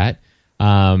 Andy, for that.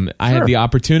 I had the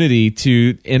opportunity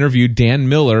to interview Dan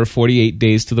Miller, 48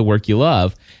 Days to the Work You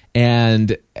Love.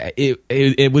 And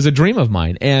it was a dream of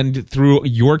mine. And through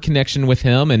your connection with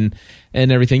him and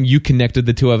everything, you connected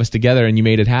the two of us together and you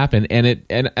made it happen. And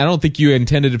I don't think you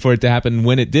intended for it to happen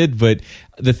when it did, but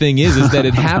the thing is that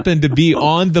it happened to be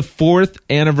on the 4th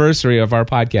anniversary of our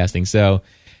podcasting. So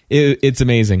it's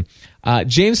amazing.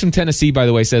 James from Tennessee, by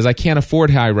the way, says, I can't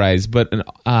afford High-Rise, but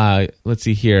let's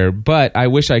see here. But I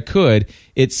wish I could.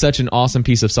 It's such an awesome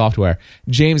piece of software.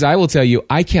 James, I will tell you,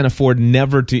 I can't afford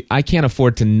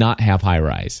to not have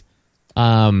High-Rise.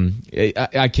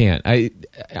 I can't.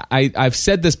 I've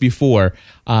said this before.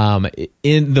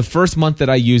 In the first month that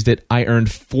I used it, I earned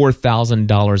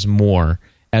 $4,000 more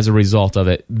as a result of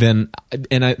it, then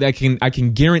I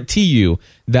can guarantee you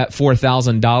that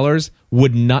 $4,000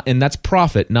 would not, and that's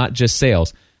profit, not just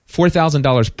sales.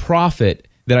 $4,000 profit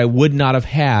that I would not have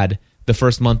had the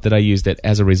first month that I used it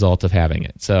as a result of having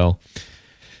it. So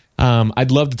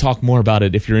I'd love to talk more about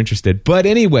it if you're interested. But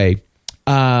anyway,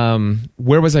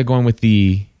 where was I going with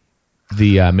the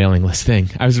mailing list thing?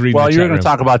 I was reading. Well, you were going to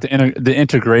talk about the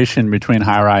integration between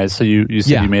Highrise. So you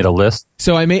said you made a list.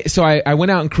 So I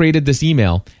went out and created this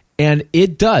email, and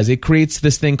it creates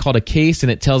this thing called a case,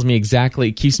 and it tells me exactly,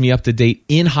 it keeps me up to date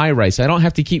in Highrise. So I don't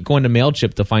have to keep going to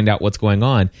MailChimp to find out what's going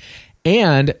on.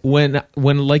 And when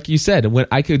like you said, when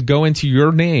I could go into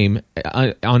your name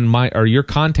or your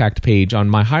contact page on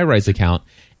my Highrise account,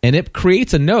 and it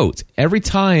creates a note every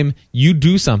time you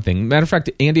do something. Matter of fact,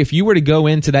 Andy, if you were to go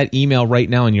into that email right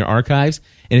now in your archives,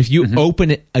 and if you open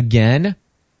it again,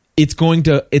 it's going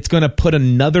to put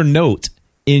another note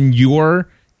in your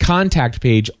contact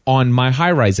page on my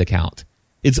Highrise account.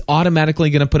 It's automatically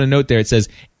going to put a note there. It says,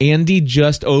 Andy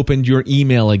just opened your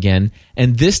email again,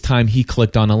 and this time he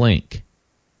clicked on a link.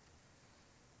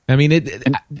 I mean,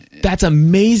 that's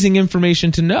amazing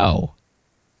information to know,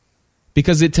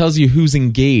 because it tells you who's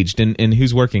engaged and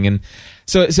who's working. And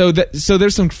so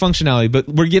there's some functionality, but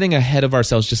we're getting ahead of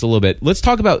ourselves just a little bit. Let's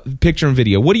talk about picture and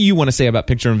video. What do you want to say about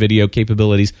picture and video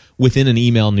capabilities within an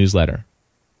email newsletter?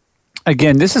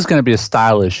 Again, this is going to be a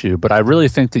style issue, but I really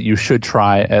think that you should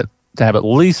try to have at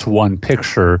least one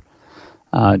picture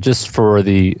just for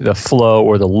the flow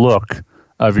or the look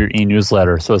of your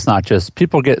e-newsletter. So it's not just,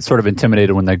 people get sort of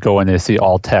intimidated when they go and they see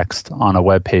all text on a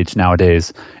web page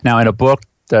nowadays. Now, in a book,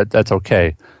 that's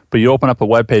okay. But you open up a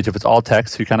web page, if it's all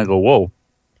text, you kind of go, whoa,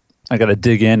 I got to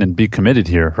dig in and be committed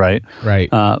here, right? Right.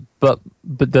 But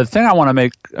the thing I want to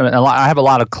make, I have a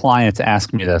lot of clients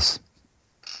ask me this.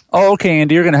 Oh, okay,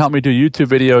 Andy, you're going to help me do YouTube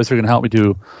videos. You're going to help me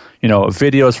do,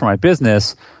 videos for my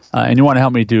business, and you want to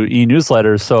help me do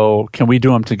e-newsletters. So can we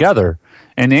do them together?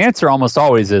 And the answer almost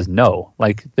always is no.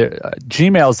 Like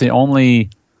Gmail is the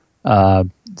only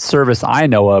service I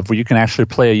know of where you can actually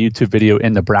play a YouTube video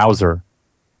in the browser,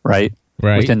 right?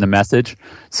 Within the message.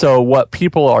 So what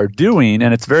people are doing,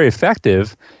 and it's very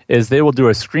effective, is they will do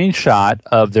a screenshot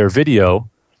of their video,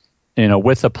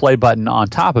 with a play button on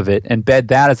top of it, embed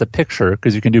that as a picture,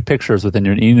 because you can do pictures within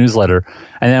your e-newsletter.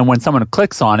 And then when someone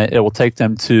clicks on it, it will take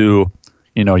them to,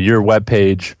 your web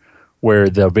page where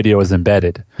the video is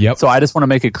embedded. Yep. So I just want to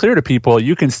make it clear to people,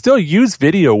 you can still use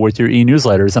video with your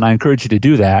e-newsletters, and I encourage you to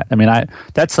do that. I mean,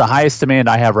 that's the highest demand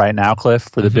I have right now, Cliff,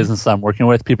 for the business I'm working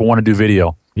with. People want to do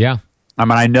video. Yeah. I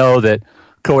mean, I know that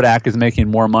Kodak is making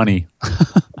more money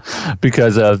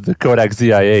because of the Kodak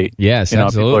ZI-8. Yes,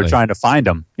 absolutely. People are trying to find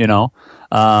them.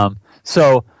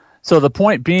 So the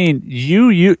point being, you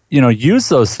use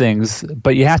those things,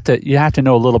 but you have to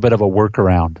know a little bit of a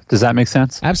workaround. Does that make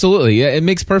sense? Absolutely. Yeah, it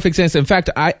makes perfect sense. In fact,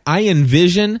 I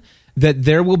envision that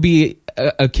there will be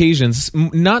occasions,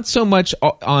 not so much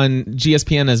on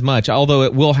GSPN as much, although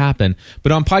it will happen,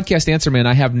 but on Podcast Answer Man,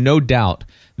 I have no doubt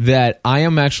that I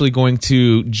am actually going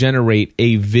to generate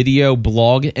a video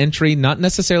blog entry, not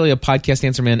necessarily a Podcast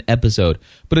Answer Man episode,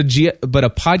 but a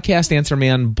Podcast Answer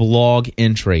Man blog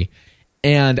entry.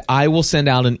 And I will send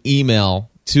out an email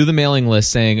to the mailing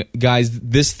list saying, guys,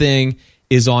 this thing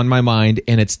is on my mind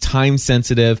and it's time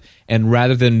sensitive, and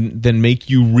rather than make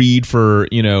you read for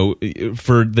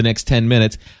the next 10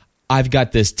 minutes, I've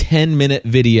got this 10-minute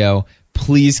video.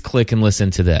 Please click and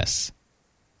listen to this.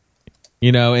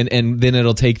 And then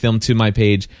it'll take them to my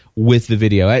page with the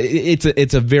video.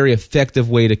 It's a very effective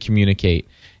way to communicate.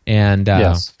 And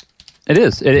yes, it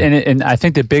is. And I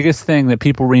think the biggest thing that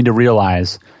people need to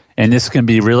realize, and this can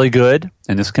be really good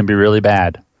and this can be really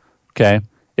bad, okay,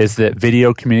 is that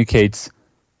video communicates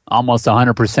almost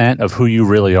 100% of who you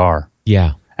really are.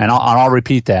 Yeah. And I'll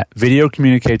repeat that. Video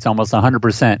communicates almost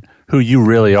 100% who you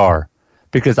really are.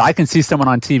 Because I can see someone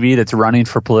on TV that's running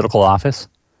for political office,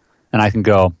 and I can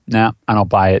go, nah, I don't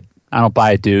buy it. I don't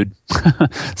buy it, dude.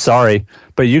 Sorry.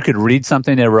 But you could read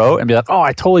something they wrote and be like, oh,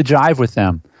 I totally jive with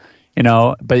them.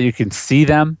 But you can see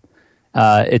them.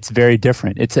 It's very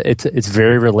different. It's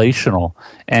very relational.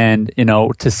 And,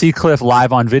 to see Cliff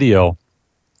live on video,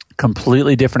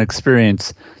 completely different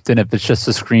experience than if it's just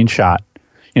a screenshot.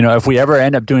 If we ever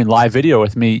end up doing live video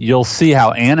with me, you'll see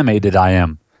how animated I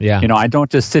am. Yeah. I don't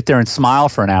just sit there and smile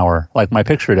for an hour like my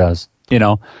picture does.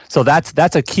 So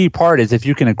that's a key part, is if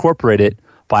you can incorporate it,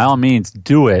 by all means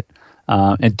do it.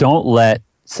 And don't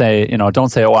say,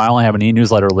 oh, I only have an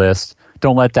e-newsletter list.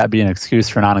 Don't let that be an excuse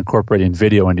for not incorporating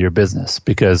video into your business,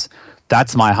 because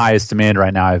that's my highest demand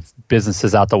right now. I have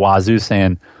businesses out the wazoo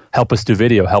saying, help us do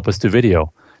video,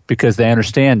 because they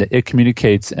understand that it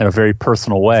communicates in a very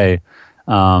personal way,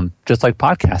 just like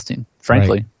podcasting,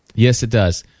 frankly. Right. Yes, it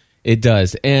does. It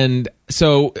does. And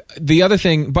so the other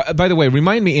thing, by the way,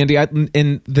 remind me, Andy,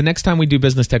 in the next time we do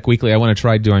Business Tech Weekly, I want to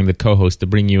try doing the co-host to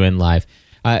bring you in live.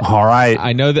 All right.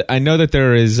 I know that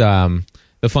there is the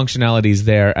functionalities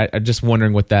there. I'm just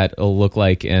wondering what that will look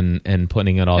like and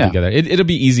putting it all together. It'll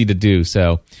be easy to do.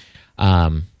 So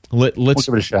we'll give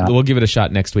it a shot. We'll give it a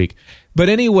shot next week. But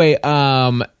anyway,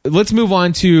 let's move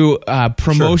on to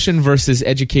promotion versus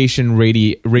education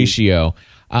ratio.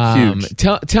 Huge.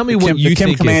 Tell me what you think.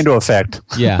 Kim Commando effect.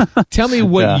 Yeah. Tell me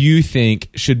what you think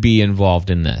should be involved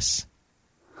in this.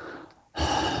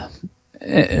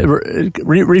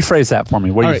 Rephrase that for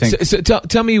me. What do you think? So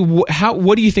tell me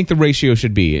what do you think the ratio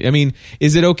should be? I mean,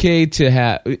 is it okay to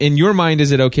have, in your mind,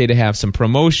 is it okay to have some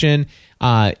promotion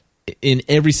in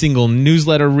every single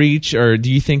newsletter reach, or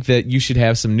do you think that you should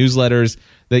have some newsletters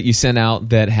that you send out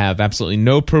that have absolutely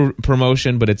no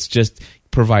promotion, but it's just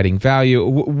providing value?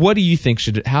 What do you think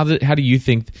how do you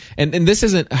think, and this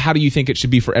isn't how do you think it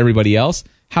should be for everybody else?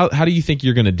 How do you think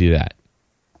you're going to do that?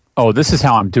 Oh, this is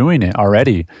how I'm doing it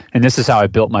already. And this is how I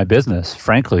built my business,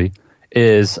 frankly,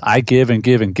 is I give and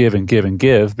give and give and give and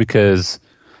give because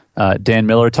Dan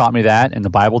Miller taught me that, and the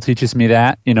Bible teaches me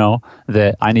that,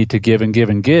 that I need to give and give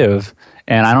and give.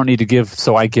 And I don't need to give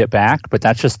so I get back, but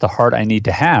that's just the heart I need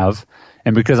to have.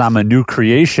 And because I'm a new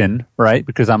creation, right,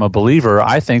 because I'm a believer,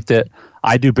 I think that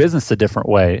I do business a different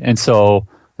way. And so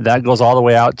that goes all the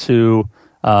way out to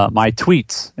my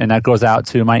tweets, and that goes out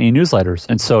to my e-newsletters.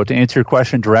 And so to answer your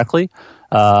question directly,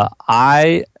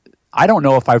 I don't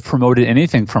know if I've promoted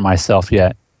anything for myself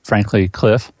yet, frankly,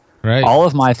 Cliff. Right. All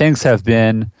of my things have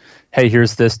been, hey,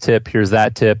 here's this tip, here's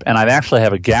that tip. And I actually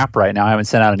have a gap right now. I haven't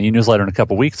sent out an e-newsletter in a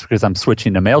couple of weeks because I'm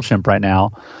switching to MailChimp right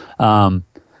now.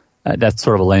 That's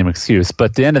sort of a lame excuse.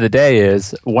 But the end of the day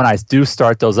is when I do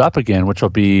start those up again, which will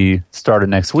be started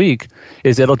next week,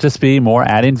 is it'll just be more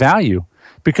adding value.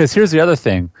 Because here's the other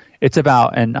thing. It's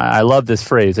about, and I love this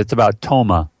phrase, it's about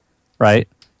TOMA, right?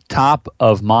 Top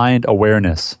of mind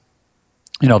awareness.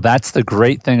 That's the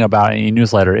great thing about an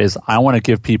e-newsletter is I want to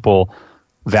give people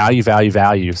value, value,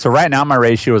 value. So right now my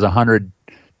ratio is 100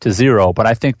 to 0, but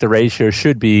I think the ratio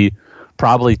should be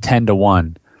probably 10 to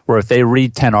 1, where if they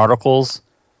read 10 articles,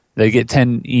 they get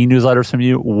 10 e-newsletters from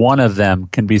you, one of them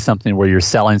can be something where you're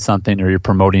selling something or you're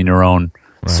promoting your own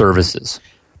services.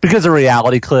 Because the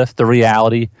reality, Cliff,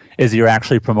 is you're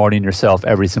actually promoting yourself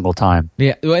every single time.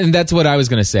 Yeah, and that's what I was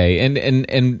going to say.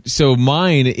 And so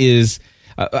mine is,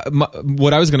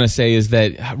 what I was going to say is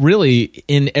that really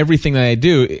in everything that I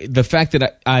do, the fact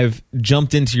that I've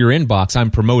jumped into your inbox, I'm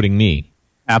promoting me.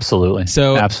 Absolutely.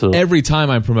 So Absolutely. Every time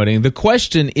I'm promoting, the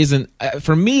question isn't,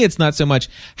 for me, it's not so much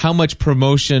how much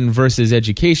promotion versus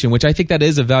education, which I think that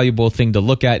is a valuable thing to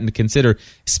look at and to consider,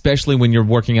 especially when you're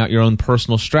working out your own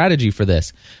personal strategy for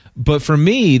this. But for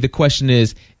me, the question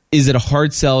is it a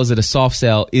hard sell? Is it a soft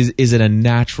sell? Is it a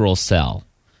natural sell?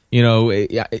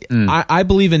 I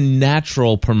believe in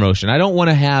natural promotion. I don't want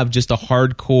to have just a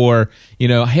hardcore,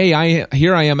 hey,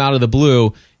 here I am out of the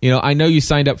blue. I know you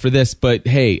signed up for this, but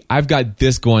hey, I've got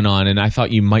this going on and I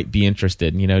thought you might be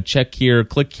interested. Check here,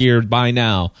 click here, buy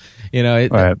now.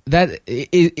 That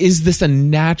is this a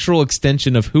natural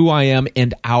extension of who I am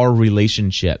and our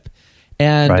relationship?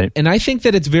 And I think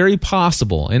that it's very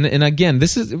possible. And again,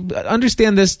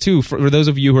 understand this too for those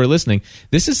of you who are listening.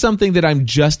 This is something that I'm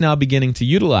just now beginning to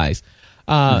utilize.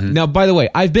 Now, by the way,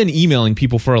 I've been emailing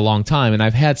people for a long time, and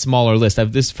I've had smaller lists.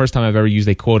 This is the first time I've ever used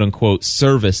a quote unquote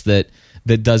service that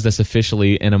does this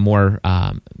officially in a more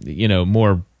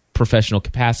more professional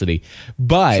capacity.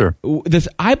 But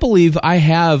I believe I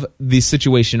have the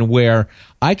situation where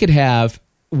I could have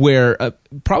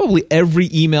probably every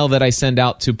email that I send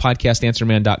out to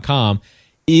podcastanswerman.com,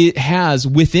 it has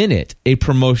within it a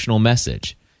promotional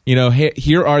message.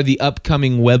 Here are the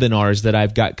upcoming webinars that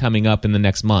I've got coming up in the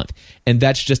next month. And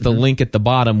that's just a link at the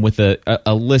bottom with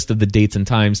a list of the dates and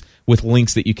times with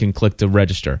links that you can click to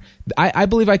register. I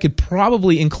believe I could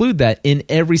probably include that in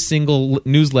every single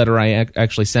newsletter I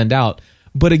actually send out.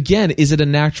 But again, is it a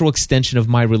natural extension of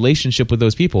my relationship with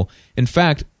those people? In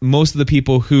fact, most of the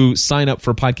people who sign up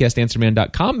for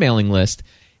podcastanswerman.com mailing list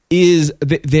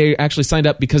they actually signed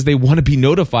up because they want to be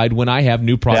notified when I have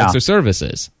new products or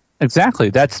services. Exactly.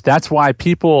 That's why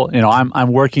people,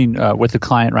 I'm working with a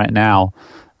client right now,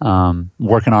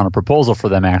 working on a proposal for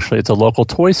them actually. It's a local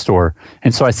toy store.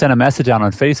 And so I sent a message out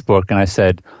on Facebook and I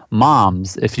said,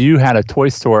 moms, if you had a toy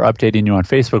store updating you on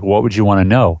Facebook, what would you want to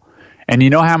know? And you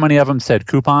know how many of them said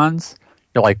coupons?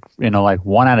 like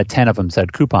 1 out of 10 of them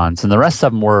said coupons, and the rest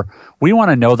of them were, we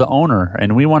want to know the owner,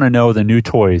 and we want to know the new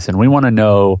toys, and we want to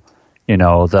know,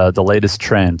 the latest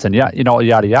trends, and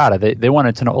yada yada. They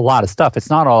wanted to know a lot of stuff. It's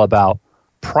not all about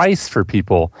price for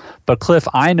people. But Cliff,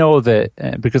 I know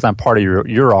that because I'm part of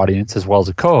your audience as well as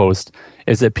a co-host,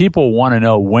 is that people want to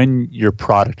know when your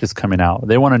product is coming out.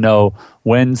 They want to know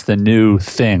when's the new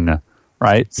thing,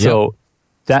 right? Yep. So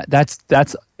that's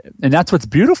what's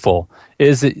beautiful,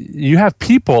 is that you have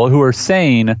people who are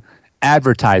saying,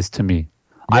 advertise to me.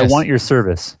 Yes. I want your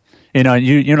service. You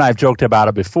and I have joked about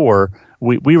it before.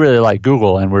 We really like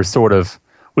Google, and we sort of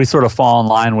fall in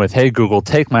line with, hey, Google,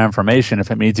 take my information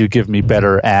if it means you give me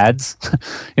better ads.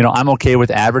 I'm okay with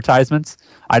advertisements.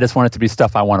 I just want it to be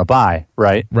stuff I want to buy,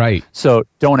 right? Right. So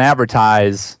don't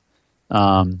advertise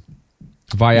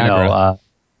Viagra.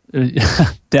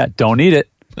 Don't eat it.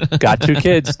 Got 2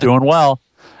 kids, doing well.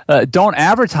 Don't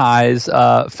advertise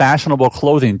fashionable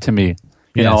clothing to me.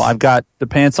 I've got the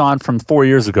pants on from 4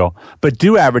 years ago, but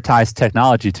do advertise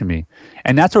technology to me.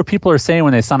 And that's what people are saying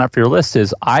when they sign up for your list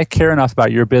is, I care enough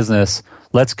about your business.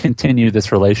 Let's continue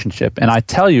this relationship. And I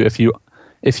tell you, if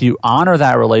you honor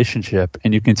that relationship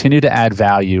and you continue to add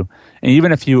value, and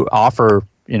even if you offer,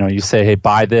 you say, hey,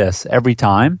 buy this every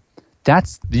time,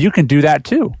 you can do that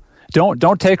too.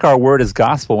 Don't take our word as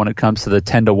gospel when it comes to the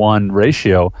 10-to-1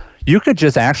 ratio. You could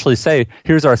just actually say,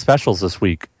 here's our specials this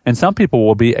week. And some people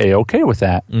will be A-okay with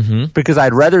that, because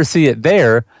I'd rather see it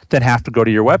there than have to go to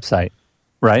your website,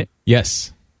 right?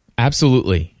 Yes,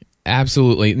 absolutely.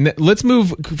 Absolutely. Let's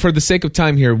move, for the sake of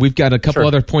time here. We've got a couple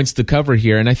other points to cover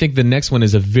here, and I think the next one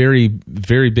is a very,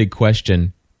 very big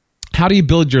question. How do you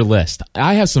build your list?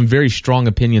 I have some very strong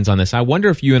opinions on this. I wonder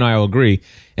if you and I will agree,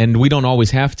 and we don't always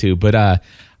have to, but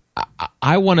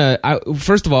I want to.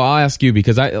 First of all, I'll ask you,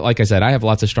 because like I said, I have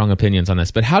lots of strong opinions on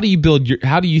this. But how do you build your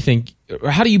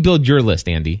list,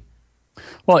 Andy?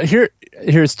 Well,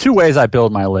 here's 2 ways I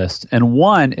build my list, and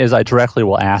one is I directly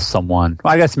will ask someone.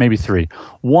 Well, I guess maybe 3.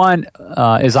 One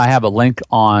is I have a link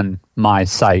on my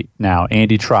site now,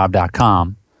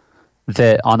 andytraub.com,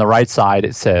 that on the right side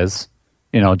it says,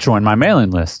 join my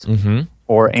mailing list,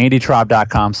 or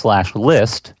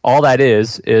andytraub.com/list. All that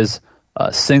is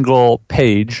a single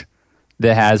page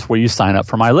that has where you sign up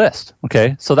for my list.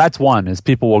 Okay, so that's one, is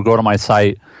people will go to my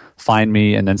site, find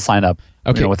me, and then sign up.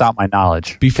 Okay, without my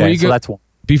knowledge. Before you go, so that's one.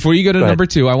 Before you go to number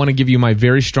 2, I want to give you my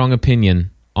very strong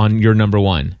opinion on your number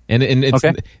 1, and it's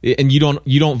and you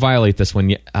don't violate this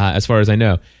one as far as I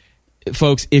know,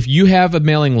 folks. If you have a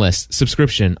mailing list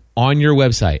subscription on your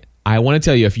website, I want to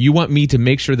tell you, if you want me to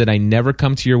make sure that I never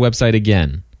come to your website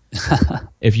again.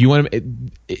 If you want to,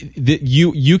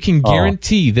 you can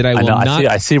guarantee that I will not.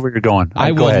 I see where you're going.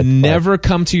 I will never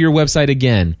come to your website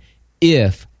again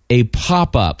if a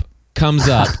pop-up comes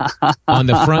up on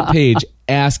the front page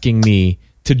asking me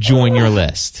to join your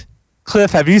list.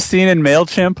 Cliff, have you seen in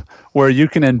MailChimp where you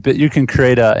can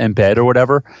create a embed or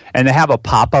whatever, and they have a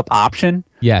pop-up option?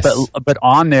 Yes. But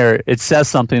on there it says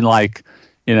something like,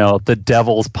 the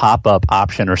devil's pop-up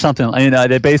option or something.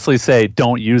 They basically say,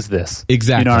 don't use this.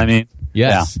 Exactly. You know what I mean?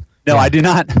 Yes. Yeah. No, yeah.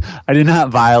 I do not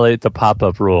violate the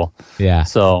pop-up rule. Yeah.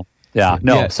 So,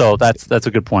 so that's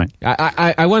a good point.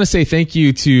 I want to say thank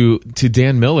you to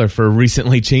Dan Miller for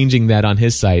recently changing that on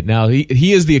his site. Now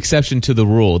he is the exception to the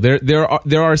rule.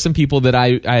 There are some people that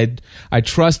I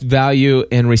trust, value,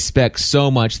 and respect so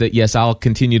much that yes, I'll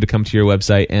continue to come to your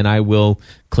website and I will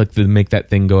click to make that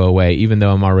thing go away, even though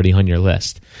I'm already on your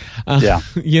list.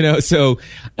 So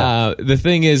the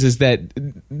thing is that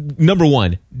number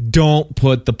 1, don't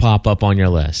put the pop-up on your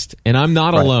list. And I'm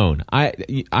not alone.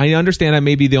 I understand I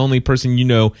may be the only person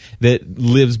that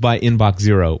lives by inbox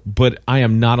 0, but I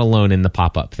am not alone in the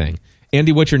pop-up thing.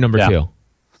 Andy, what's your number 2?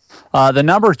 The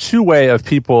number 2 way of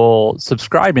people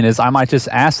subscribing is I might just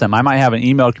ask them. I might have an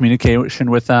email communication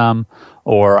with them,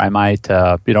 or I might,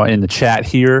 in the chat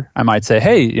here, I might say,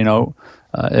 hey,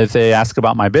 if they ask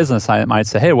about my business, I might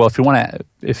say, hey, well, if you want,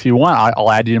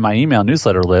 I'll add you to my email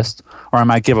newsletter list, or I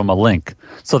might give them a link.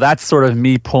 So that's sort of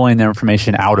me pulling their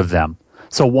information out of them.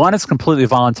 So one is completely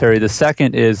voluntary. The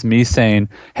second is me saying,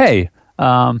 hey,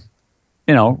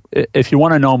 if you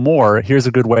want to know more, here's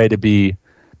a good way to be.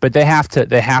 But they have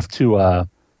to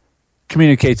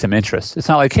communicate some interest. It's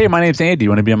not like, hey, my name's Andy.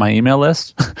 You want to be on my email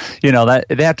list? That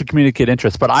they have to communicate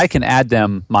interest. But I can add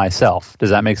them myself. Does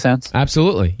that make sense?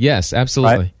 Absolutely. Yes.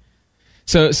 Absolutely. Right?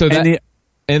 So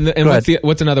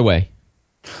what's another way?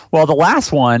 Well, the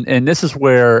last one, and this is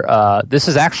where this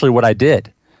is actually what I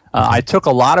did. I took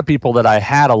a lot of people that I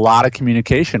had a lot of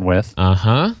communication with,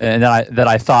 and that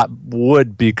I thought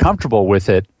would be comfortable with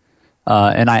it,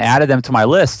 and I added them to my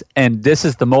list. And this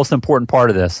is the most important part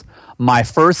of this. My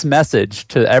first message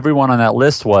to everyone on that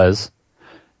list was,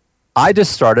 I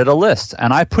just started a list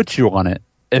and I put you on it.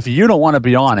 If you don't want to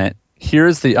be on it,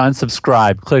 here's the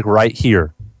unsubscribe. Click right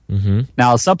here. Mm-hmm.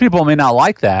 Now, some people may not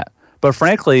like that, but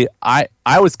frankly, I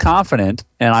was confident,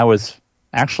 and I was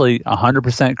actually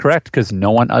 100% correct because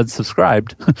no one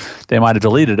unsubscribed. They might have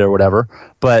deleted it or whatever,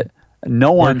 but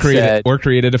no one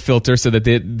created a filter so that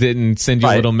they didn't send you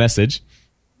a little message.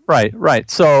 Right.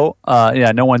 So,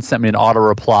 no one sent me an auto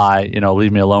reply,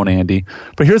 leave me alone, Andy.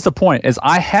 But here's the point, is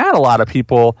I had a lot of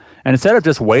people, and instead of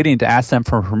just waiting to ask them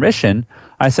for permission,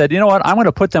 I said, you know what, I'm going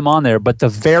to put them on there. But the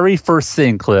very first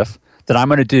thing, Cliff, that I'm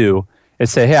going to do is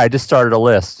say, hey, I just started a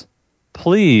list.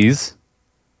 Please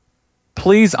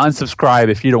unsubscribe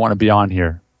if you don't want to be on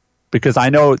here. Because I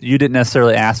know you didn't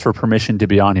necessarily ask for permission to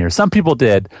be on here. Some people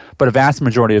did, but a vast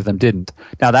majority of them didn't.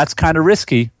 Now, that's kind of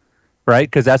risky, right?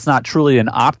 Because that's not truly an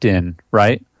opt-in,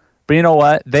 right? But you know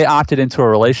what? They opted into a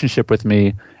relationship with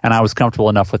me, and I was comfortable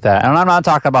enough with that. And I'm not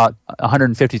talking about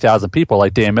 150,000 people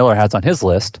like Dan Miller has on his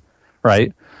list,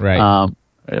 right? Right.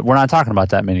 We're not talking about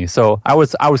that many. So I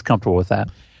was comfortable with that.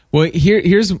 Well,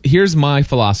 here's my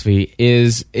philosophy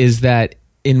is that,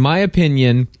 in my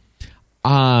opinion,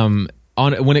 when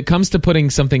it comes to putting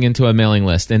something into a mailing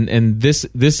list, and this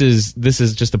is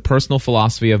just a personal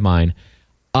philosophy of mine,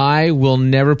 I will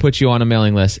never put you on a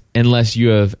mailing list unless you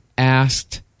have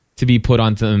asked to be put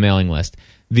onto the mailing list.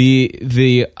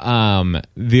 The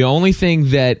only thing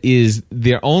that is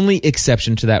the only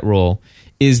exception to that rule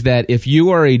is that if you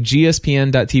are a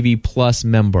GSPN.TV Plus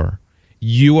member,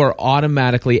 you are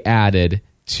automatically added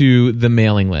to the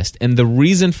mailing list. And the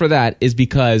reason for that is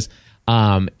because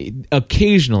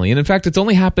occasionally, and in fact, it's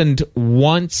only happened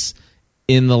once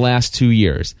in the last 2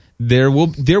 years, there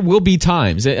will be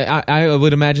times, I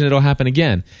would imagine it'll happen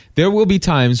again, there will be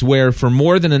times where for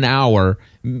more than an hour,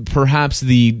 perhaps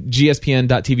the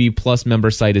GSPN.TV Plus member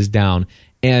site is down,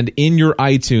 and in your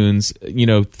iTunes,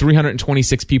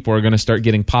 326 people are going to start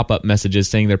getting pop-up messages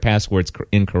saying their password's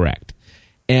incorrect.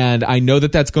 And I know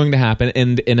that that's going to happen,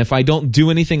 and if I don't do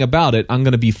anything about it, I'm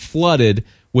going to be flooded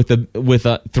with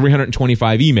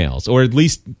 325 emails, or at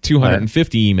least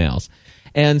 250 emails.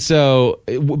 And so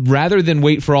rather than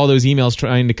wait for all those emails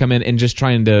trying to come in and just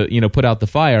trying to, put out the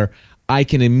fire, I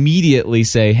can immediately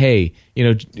say, hey,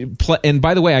 and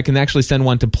by the way, I can actually send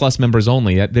one to Plus members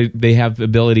only. They have the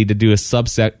ability to do a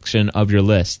subsection of your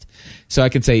list. So I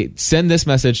can say, send this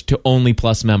message to only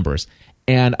Plus members.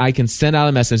 And I can send out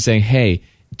a message saying, hey,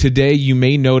 today you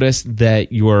may notice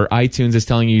that your iTunes is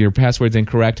telling you your password's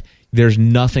incorrect. There's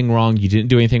nothing wrong. You didn't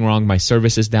do anything wrong. My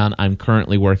service is down. I'm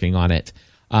currently working on it.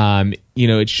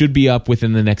 It should be up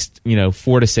within the next,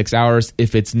 4 to 6 hours.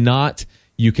 If it's not,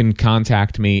 you can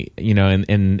contact me,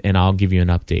 and I'll give you an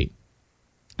update.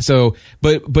 So,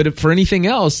 but for anything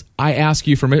else, I ask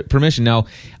you for permission. Now,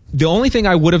 the only thing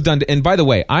I would have done, and by the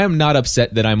way, I am not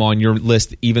upset that I'm on your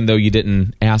list, even though you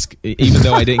didn't ask, even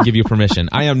though I didn't give you permission.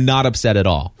 I am not upset at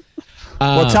all.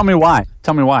 Well, tell me why.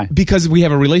 Because we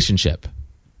have a relationship.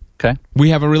 Okay. We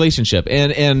have a relationship.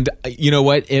 And you know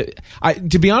what?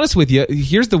 To be honest with you,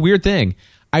 here's the weird thing.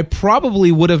 I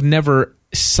probably would have never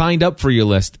signed up for your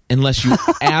list unless you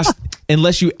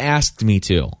asked me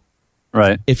to.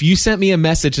 Right. If you sent me a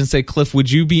message and say, Cliff, would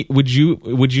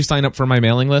you sign up for my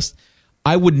mailing list?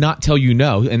 I would not tell you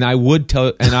no, and I would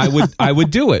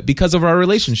do it because of our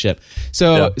relationship.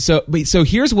 So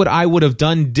here's what I would have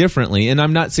done differently, and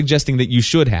I'm not suggesting that you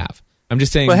should have. I'm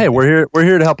just saying. But hey, we're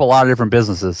here to help a lot of different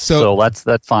businesses, so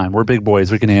that's fine. We're big boys;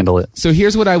 we can handle it. So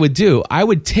here's what I would do: I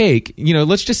would take,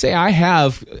 let's just say I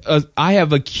have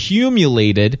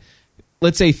accumulated,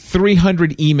 let's say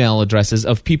 300 email addresses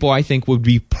of people I think would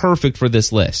be perfect for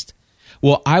this list.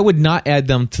 Well, I would not add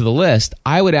them to the list.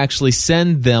 I would actually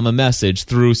send them a message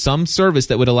through some service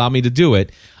that would allow me to do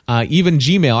it. Even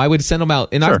Gmail, I would send them out.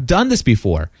 And sure. I've done this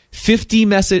before. 50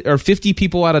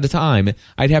 people out at a time.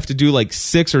 I'd have to do like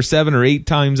 6 or 7 or 8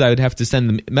 times I would have to send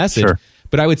the message. Sure.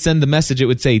 But I would send the message. It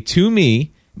would say to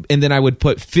me, and then I would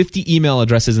put 50 email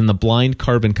addresses in the blind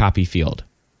carbon copy field.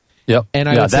 Yep. And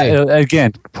I would say,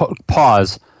 again,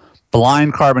 pause.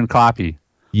 Blind carbon copy.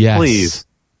 Yes. Please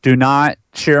do not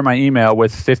share my email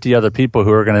with 50 other people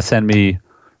who are going to send me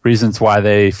reasons why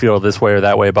they feel this way or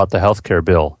that way about the healthcare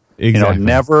bill. Exactly.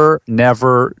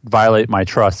 Never violate my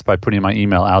trust by putting my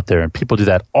email out there, and people do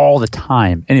that all the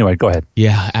time. Anyway, go ahead.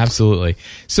 Yeah, absolutely.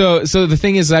 So the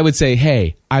thing is, I would say,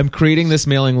 hey, I'm creating this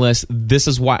mailing list. This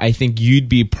is why I think you'd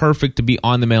be perfect to be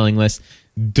on the mailing list.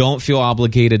 Don't feel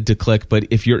obligated to click, but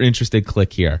if you're interested,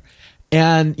 click here.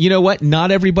 And you know what?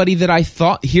 Not everybody that I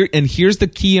thought here, and here's the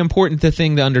key important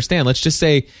thing to understand. Let's just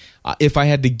say if I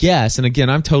had to guess, and again,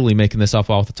 I'm totally making this up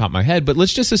off the top of my head, but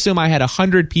let's just assume I had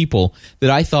 100 people that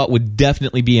I thought would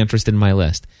definitely be interested in my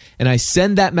list. And I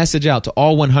send that message out to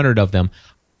all 100 of them.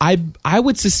 I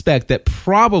would suspect that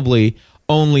probably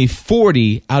only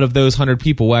 40 out of those 100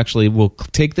 people will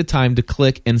take the time to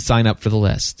click and sign up for the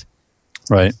list.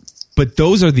 Right. But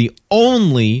those are the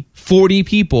only 40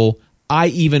 people I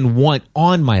even want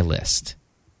on my list.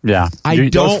 Yeah.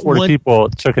 Those 40 people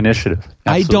took initiative. Absolutely.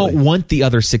 I don't want the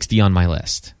other 60 on my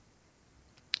list.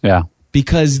 Yeah.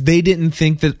 Because they didn't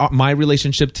think that my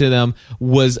relationship to them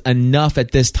was enough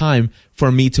at this time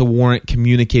for me to warrant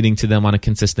communicating to them on a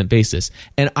consistent basis.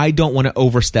 And I don't want to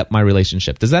overstep my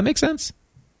relationship. Does that make sense?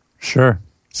 Sure.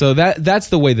 So that's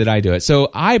the way that I do it. So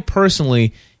I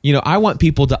personally, I want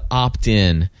people to opt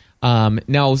in.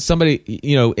 Now somebody,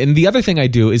 and the other thing I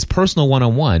do is personal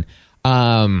one-on-one.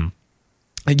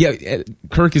 Yeah,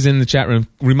 Kirk is in the chat room.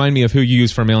 Remind me of who you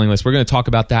use for a mailing list. We're going to talk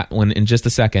about that one in just a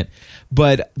second.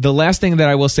 But the last thing that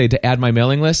I will say to add my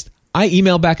mailing list, I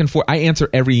email back and forth. I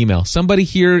answer every email. Somebody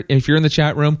here, if you're in the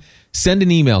chat room, send an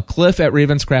email,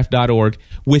 cliff@ravenscraft.org.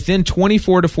 Within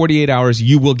 24 to 48 hours,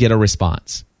 you will get a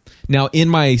response. Now, in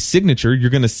my signature,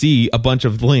 you're going to see a bunch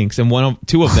of links, and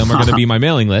two of them are going to be my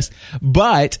mailing list.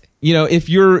 But if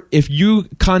you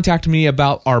contact me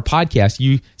about our podcast,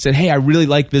 you said, "Hey, I really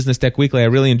like Business Tech Weekly. I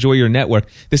really enjoy your network.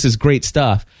 This is great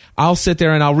stuff." I'll sit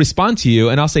there and I'll respond to you,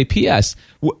 and I'll say, "P.S.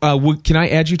 Can I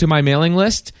add you to my mailing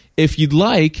list? If you'd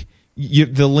like,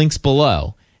 the links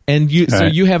below." And so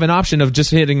you have an option of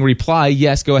just hitting reply,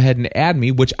 yes, go ahead and add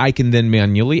me, which I can then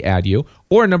manually add you.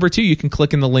 Or number two, you can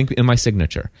click in the link in my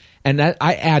signature. And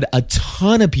I add a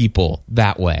ton of people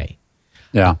that way.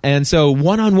 Yeah. And so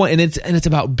one-on-one, and it's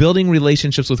about building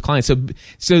relationships with clients.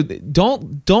 So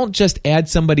don't just add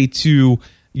somebody to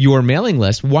your mailing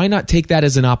list. Why not take that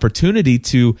as an opportunity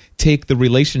to take the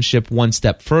relationship one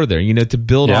step further, to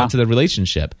build onto the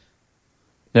relationship.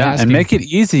 Yeah, and make it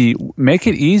easy. Make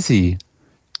it easy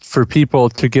for people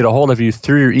to get a hold of you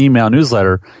through your email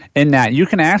newsletter, in that you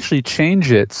can actually change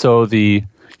it so you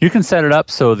can set it up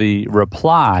so the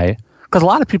reply, because a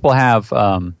lot of people have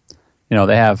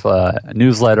they have a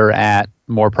newsletter at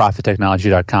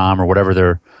moreprofittechnology.com or whatever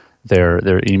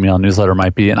their email newsletter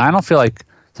might be, and I don't feel like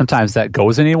sometimes that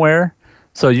goes anywhere.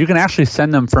 So you can actually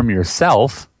send them from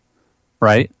yourself,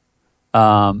 right?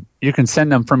 You can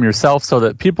send them from yourself so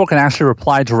that people can actually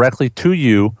reply directly to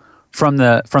you from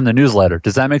the newsletter.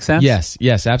 Does that make sense?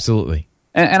 Yes, absolutely.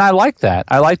 And I like that.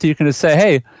 I like that you can just say,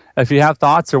 "Hey, if you have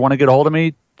thoughts or want to get a hold of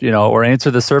me, or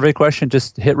answer the survey question,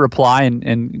 just hit reply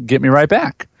and get me right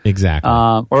back." Exactly.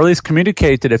 Or at least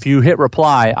communicate that if you hit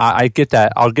reply, I get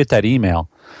that. I'll get that email.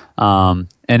 And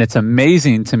it's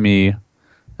amazing to me, and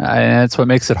that's what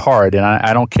makes it hard. And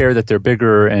I don't care that they're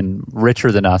bigger and richer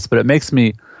than us, but it makes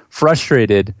me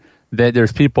frustrated that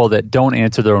there's people that don't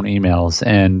answer their own emails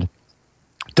and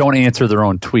don't answer their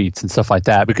own tweets and stuff like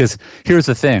that. Because here's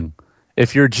the thing.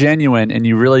 If you're genuine and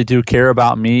you really do care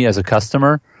about me as a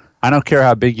customer, I don't care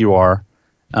how big you are.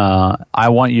 I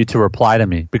want you to reply to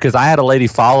me. Because I had a lady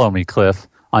follow me, Cliff,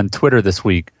 on Twitter this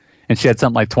week, and she had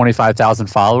something like 25,000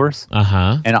 followers.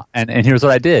 Uh-huh. And here's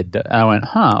what I did. I went,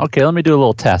 okay, let me do a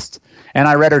little test. And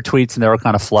I read her tweets, and they were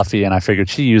kind of fluffy, and I figured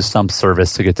she used some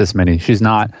service to get this many. She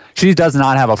does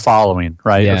not have a following,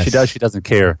 right? Yes. If she does, she doesn't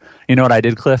care. You know what I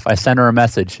did, Cliff? I sent her a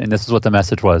message, and this is what the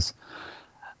message was.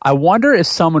 I wonder if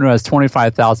someone who has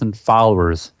 25,000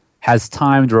 followers has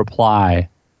time to reply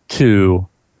to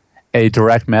a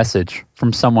direct message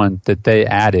from someone that they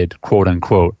added, quote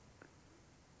unquote.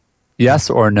 Yes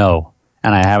or no?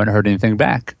 And I haven't heard anything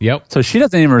back. Yep. So she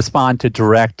doesn't even respond to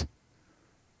direct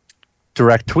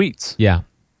tweets. Yeah.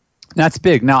 That's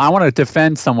big. Now, I want to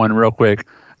defend someone real quick.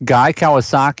 Guy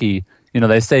Kawasaki,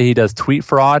 they say he does tweet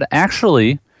fraud.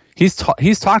 Actually, he's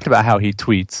talked about how he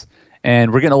tweets.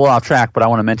 And we're getting a little off track, but I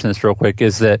want to mention this real quick,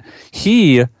 is that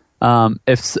he,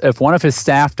 if one of his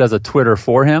staff does a Twitter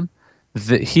for him,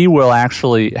 that he will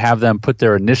actually have them put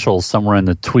their initials somewhere in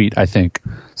the tweet, I think,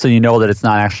 so you know that it's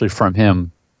not actually from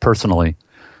him personally.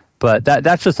 But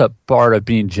that's just a part of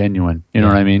being genuine. You know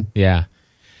what I mean? Yeah.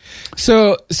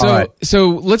 So right.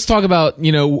 Let's talk about,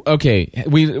 okay,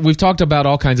 we've talked about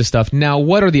all kinds of stuff. Now,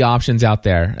 what are the options out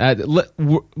there?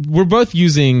 We're both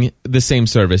using the same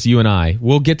service, you and I.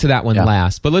 We'll get to that one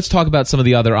last, but let's talk about some of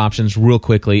the other options real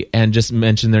quickly and just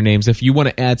mention their names. If you want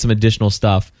to add some additional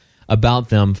stuff about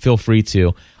them, feel free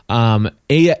to.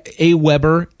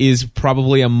 Aweber is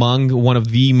probably among one of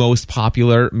the most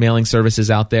popular mailing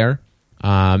services out there.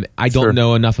 I don't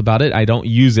know enough about it. I don't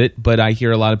use it, but I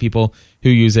hear a lot of people who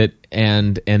use it,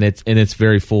 and it's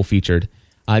very full featured.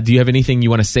 Do you have anything you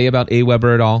want to say about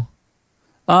Aweber at all?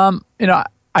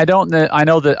 I don't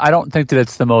think that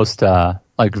it's the most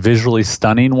like visually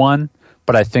stunning one,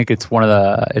 but I think it's one of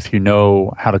the, if you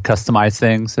know how to customize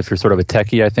things, if you're sort of a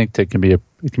techie, I think it can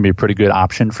be a pretty good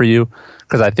option for you,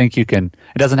 because I think it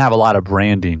doesn't have a lot of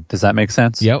branding. Does that make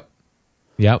sense? Yep.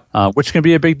 Which can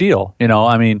be a big deal.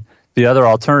 I mean, the other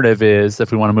alternative is,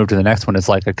 if we want to move to the next one, is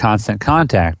like a Constant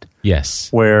Contact.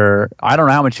 Yes. Where I don't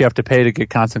know how much you have to pay to get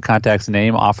Constant Contact's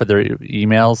name off of their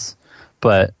emails,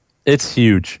 but it's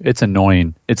huge. It's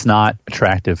annoying. It's not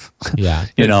attractive. Yeah.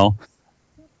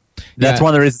 That's one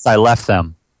of the reasons I left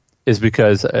them, is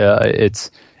because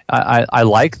I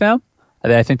like them.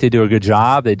 I think they do a good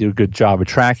job. They do a good job of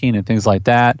tracking and things like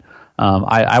that.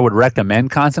 I would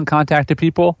recommend Constant Contact to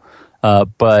people,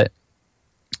 but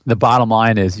the bottom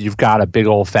line is you've got a big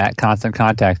old fat Constant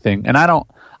Contact thing, and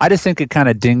I just think it kind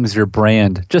of dings your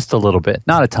brand just a little bit,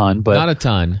 not a ton, but not a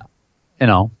ton.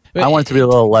 I want it to be a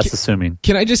little less assuming.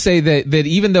 Can I just say that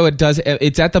even though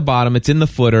it's at the bottom, it's in the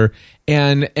footer,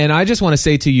 and I just want to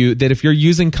say to you that if you're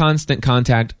using Constant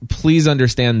Contact, please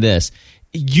understand this: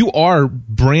 you are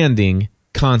branding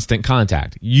Constant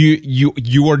Contact.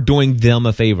 You are doing them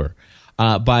a favor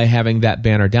by having that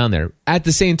banner down there. At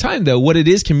the same time, though, what it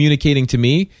is communicating to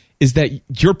me is that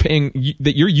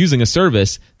you're using a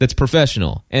service that's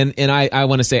professional, and I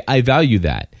want to say I value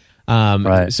that.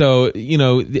 Right. So,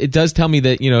 it does tell me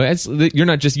that, you're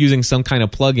not just using some kind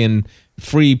of plug-in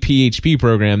free PHP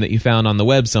program that you found on the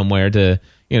web somewhere to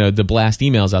blast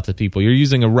emails out to people. You're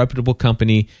using a reputable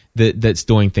company that's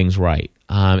doing things right,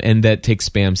 and that takes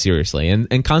spam seriously.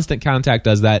 And Constant Contact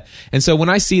does that. And so when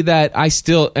I see that,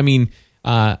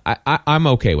 I'm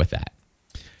okay with that.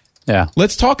 Yeah.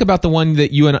 Let's talk about the one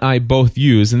that you and I both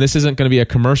use, and this isn't going to be a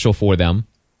commercial for them,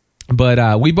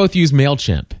 but we both use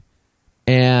MailChimp.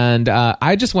 And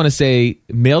I just want to say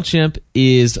MailChimp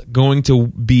is going to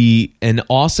be an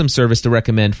awesome service to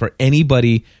recommend for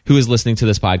anybody who is listening to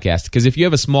this podcast. Because if you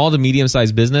have a small to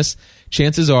medium-sized business,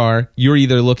 chances are you're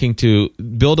either looking to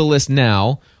build a list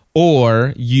now,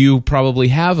 or you probably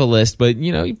have a list, but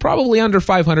you're probably under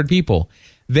 500 people.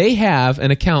 They have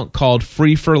an account called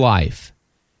Free for Life,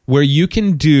 where you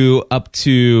can do up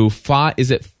to 5,000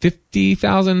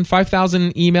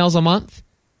 emails a month?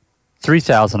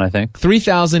 3,000, I think.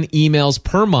 3,000 emails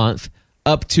per month,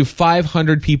 up to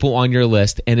 500 people on your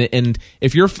list, and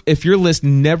if your list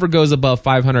never goes above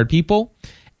 500 people,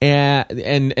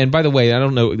 and by the way, I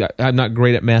don't know, I'm not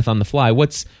great at math on the fly.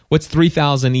 What's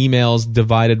 3,000 emails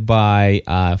divided by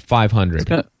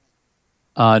 500?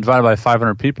 Divided by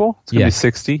 500 people, it's gonna be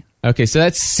 60. Okay, so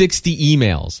that's 60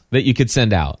 emails that you could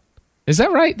send out. Is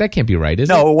that right? That can't be right, is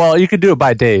it? No, well, you could do it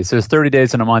by days. There's 30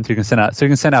 days in a month you can send out, so you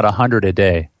can send out 100 a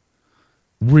day.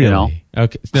 Really?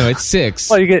 Okay. No, it's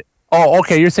 6. Well, you get. Oh,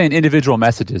 okay. You're saying individual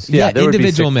messages. Yeah,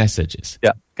 individual messages.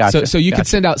 Yeah, gotcha. So you could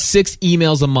send out 6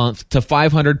 emails a month to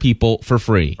 500 people for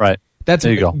free. Right.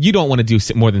 There you go. You don't want to do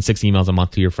more than 6 emails a month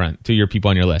to your people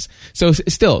on your list. So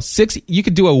still, 6. You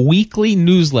could do a weekly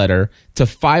newsletter to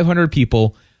 500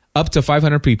 people, up to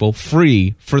 500 people,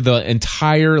 free for the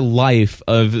entire life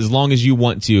of as long as you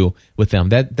want to with them.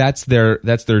 That's their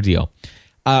deal.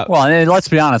 Well, and let's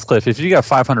be honest, Cliff. If you got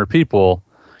 500 people,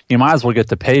 you might as well get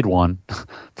the paid one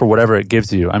for whatever it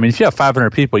gives you. I mean, if you have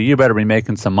 500 people, you better be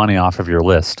making some money off of your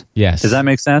list. Yes. Does that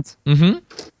make sense? Mm-hmm.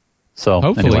 So,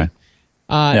 hopefully. Anyway.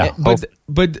 Yeah,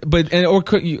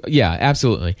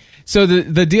 absolutely. So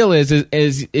the deal is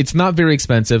it's not very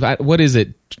expensive. What is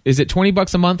it? Is it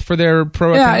 $20 a month for their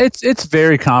pro account? Yeah, it's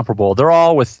very comparable. They're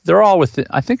all with.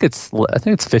 I think it's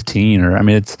 15, or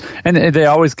and they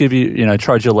always give you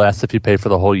charge you less if you pay for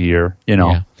the whole year.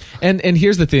 Yeah. And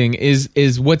here's the thing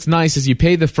is what's nice is you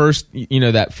pay the first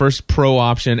that first pro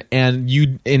option, and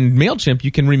you in MailChimp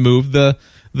you can remove the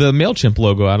MailChimp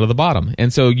logo out of the bottom.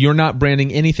 And so you're not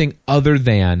branding anything other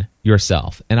than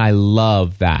yourself. And I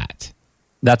love that.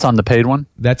 That's on the paid one?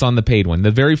 That's on the paid one.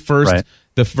 The very first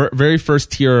very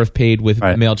first tier of paid with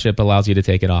MailChimp allows you to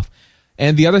take it off.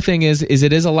 And the other thing is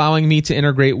it is allowing me to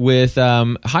integrate with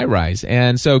Highrise.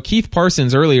 And so Keith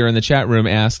Parsons earlier in the chat room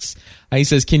asks, he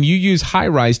says, can you use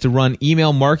Highrise to run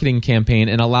email marketing campaign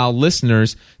and allow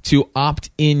listeners to opt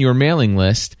in your mailing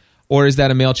list? Or is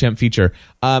that a MailChimp feature?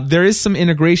 There is some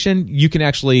integration. You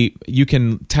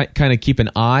can kind of keep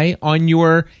an eye on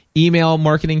your email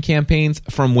marketing campaigns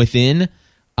from within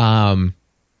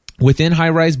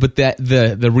Highrise, but that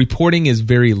the reporting is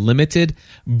very limited.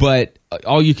 But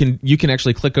all you can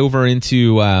actually click over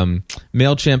into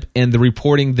MailChimp, and the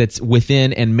reporting that's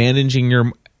within and managing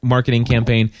your marketing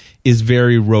campaign is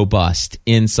very robust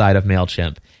inside of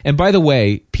MailChimp. And by the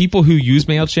way, people who use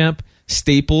MailChimp,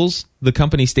 Staples, the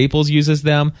company Staples uses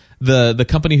them. The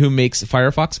company who makes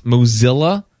Firefox,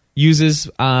 Mozilla, uses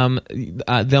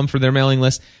them for their mailing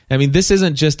list. I mean, this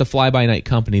isn't just a fly-by-night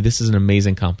company. This is an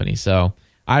amazing company. So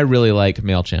I really like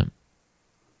MailChimp.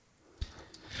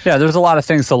 Yeah, there's a lot of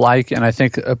things to like, and I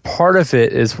think a part of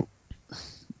it is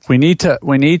we need to,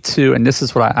 and this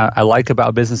is what I like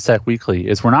about Business Tech Weekly,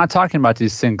 is we're not talking about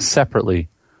these things separately.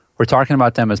 We're talking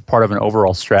about them as part of an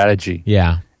overall strategy.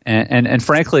 Yeah. And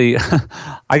frankly,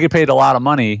 I get paid a lot of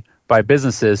money by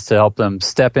businesses to help them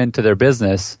step into their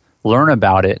business, learn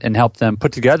about it, and help them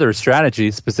put together a strategy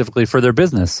specifically for their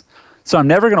business. So I'm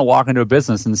never going to walk into a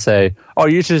business and say, "Oh,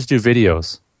 you should just do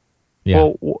videos."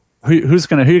 Yeah. Well, who are you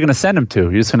going to send them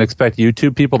to? You're just going to expect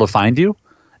YouTube people to find you?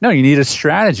 No, you need a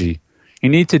strategy. You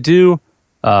need to do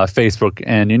Facebook,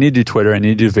 and you need to do Twitter, and you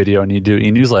need to do video, and you need to do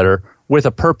e-newsletter with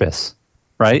a purpose,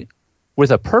 right? With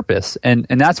a purpose. And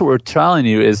that's what we're telling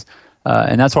you is,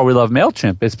 and that's why we love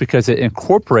MailChimp. It's because it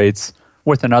incorporates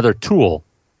with another tool.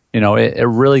 You know, it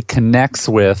really connects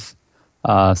with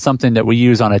something that we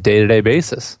use on a day-to-day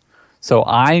basis. So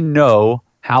I know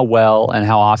how well and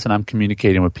how often I'm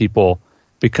communicating with people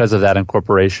because of that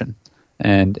incorporation.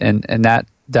 And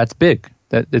that's big.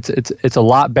 That it's a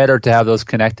lot better to have those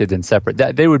connected than separate.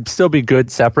 That they would still be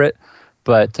good separate,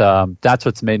 but that's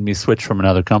what's made me switch from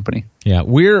another company. Yeah,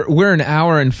 we're an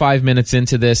hour and 5 minutes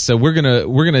into this, so we're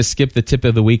gonna skip the tip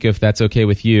of the week if that's okay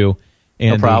with you.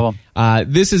 Andy. No problem.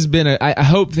 This has been I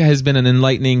hope has been an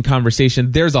enlightening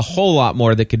conversation. There's a whole lot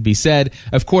more that could be said.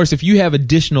 Of course, if you have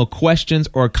additional questions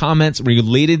or comments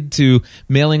related to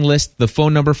mailing lists, the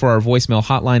phone number for our voicemail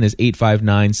hotline is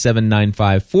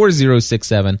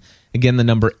 859-795-4067. Again, the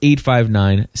number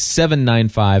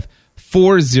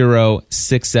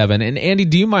 859-795-4067. And Andy,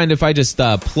 do you mind if I just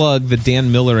plug the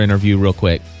Dan Miller interview real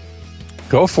quick?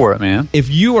 Go for it, man. If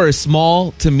you are a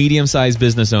small to medium-sized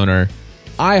business owner,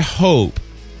 I hope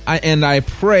and I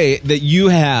pray that you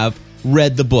have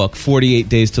read the book 48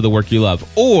 Days to the Work You Love,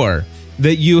 or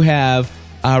that you have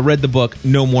read the book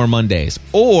No More Mondays,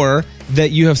 or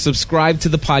that you have subscribed to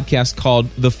the podcast called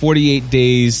the 48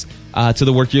 Days to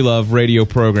the Work You Love radio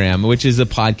program, which is a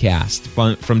podcast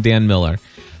from Dan Miller.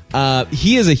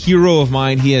 He is a hero of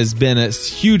mine. He has been a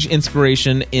huge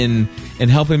inspiration in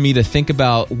helping me to think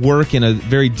about work in a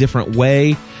very different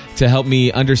way, to help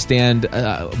me understand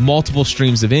multiple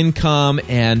streams of income,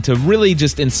 and to really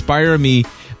just inspire me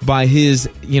by his,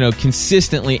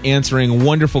 consistently answering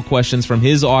wonderful questions from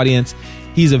his audience.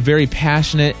 He's a very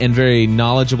passionate and very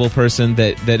knowledgeable person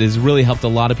that has really helped a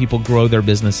lot of people grow their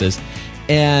businesses.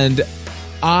 And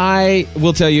I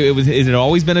will tell you, it had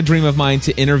always been a dream of mine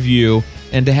to interview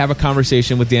and to have a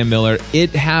conversation with Dan Miller.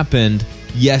 It happened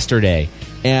yesterday.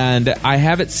 And I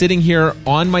have it sitting here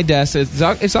on my desk.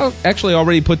 It's actually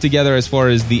already put together as far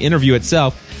as the interview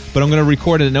itself, but I'm going to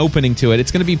record an opening to it.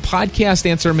 It's going to be Podcast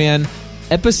Answer Man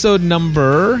episode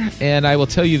number, and I will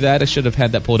tell you that. I should have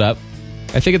had that pulled up.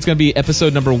 I think it's going to be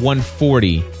episode number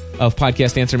 140 of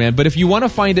Podcast Answer Man. But if you want to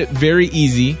find it very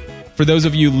easy, for those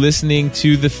of you listening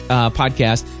to the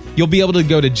podcast, you'll be able to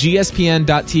go to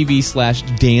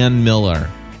gspn.tv/Dan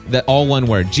Miller. That all one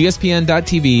word,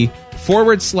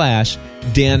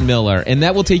 gspn.tv/Dan Miller. And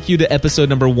that will take you to episode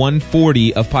number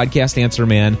 140 of Podcast Answer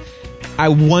Man. I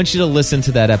want you to listen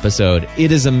to that episode.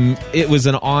 It was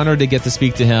an honor to get to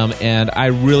speak to him, and I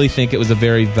really think it was a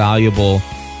very valuable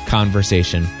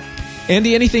conversation.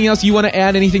 Andy, anything else you want to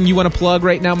add? Anything you want to plug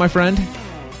right now, my friend?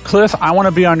 Cliff, I want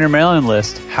to be on your mailing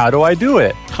list. How do I do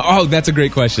it? Oh, that's a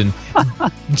great question.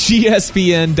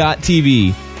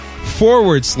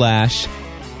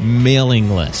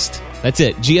 gspn.tv/mailing list. That's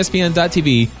it.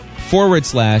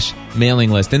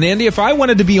 gspn.tv/mailing list. And Andy, if I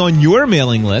wanted to be on your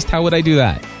mailing list, how would I do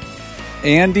that?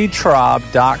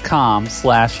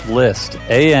 andytraub.com/list.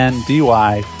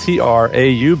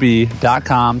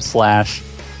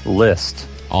 andytraub.com/list.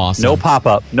 Awesome. No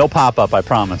pop-up, I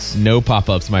promise. No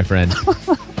pop-ups, my friend.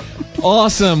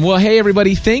 Awesome. Well, hey,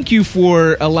 everybody. Thank you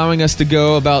for allowing us to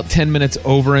go about 10 minutes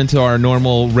over into our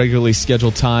normal, regularly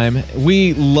scheduled time.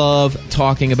 We love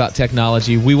talking about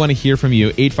technology. We want to hear from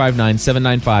you.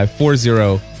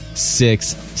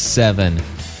 859-795-4067.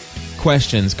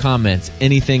 Questions, comments,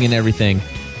 anything and everything.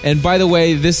 And by the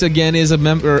way, this again is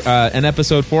an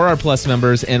episode for our Plus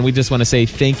members, and we just want to say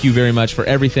thank you very much for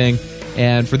everything.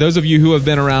 And for those of you who have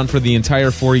been around for the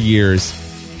entire 4 years,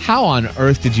 how on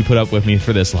earth did you put up with me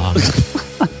for this long?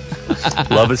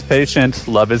 Love is patient.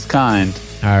 Love is kind.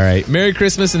 All right. Merry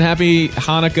Christmas and Happy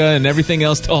Hanukkah and everything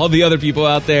else to all the other people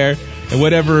out there and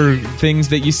whatever things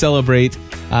that you celebrate.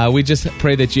 We just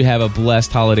pray that you have a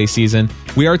blessed holiday season.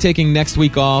 We are taking next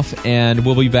week off, and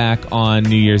we'll be back on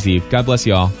New Year's Eve. God bless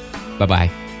you all. Bye-bye.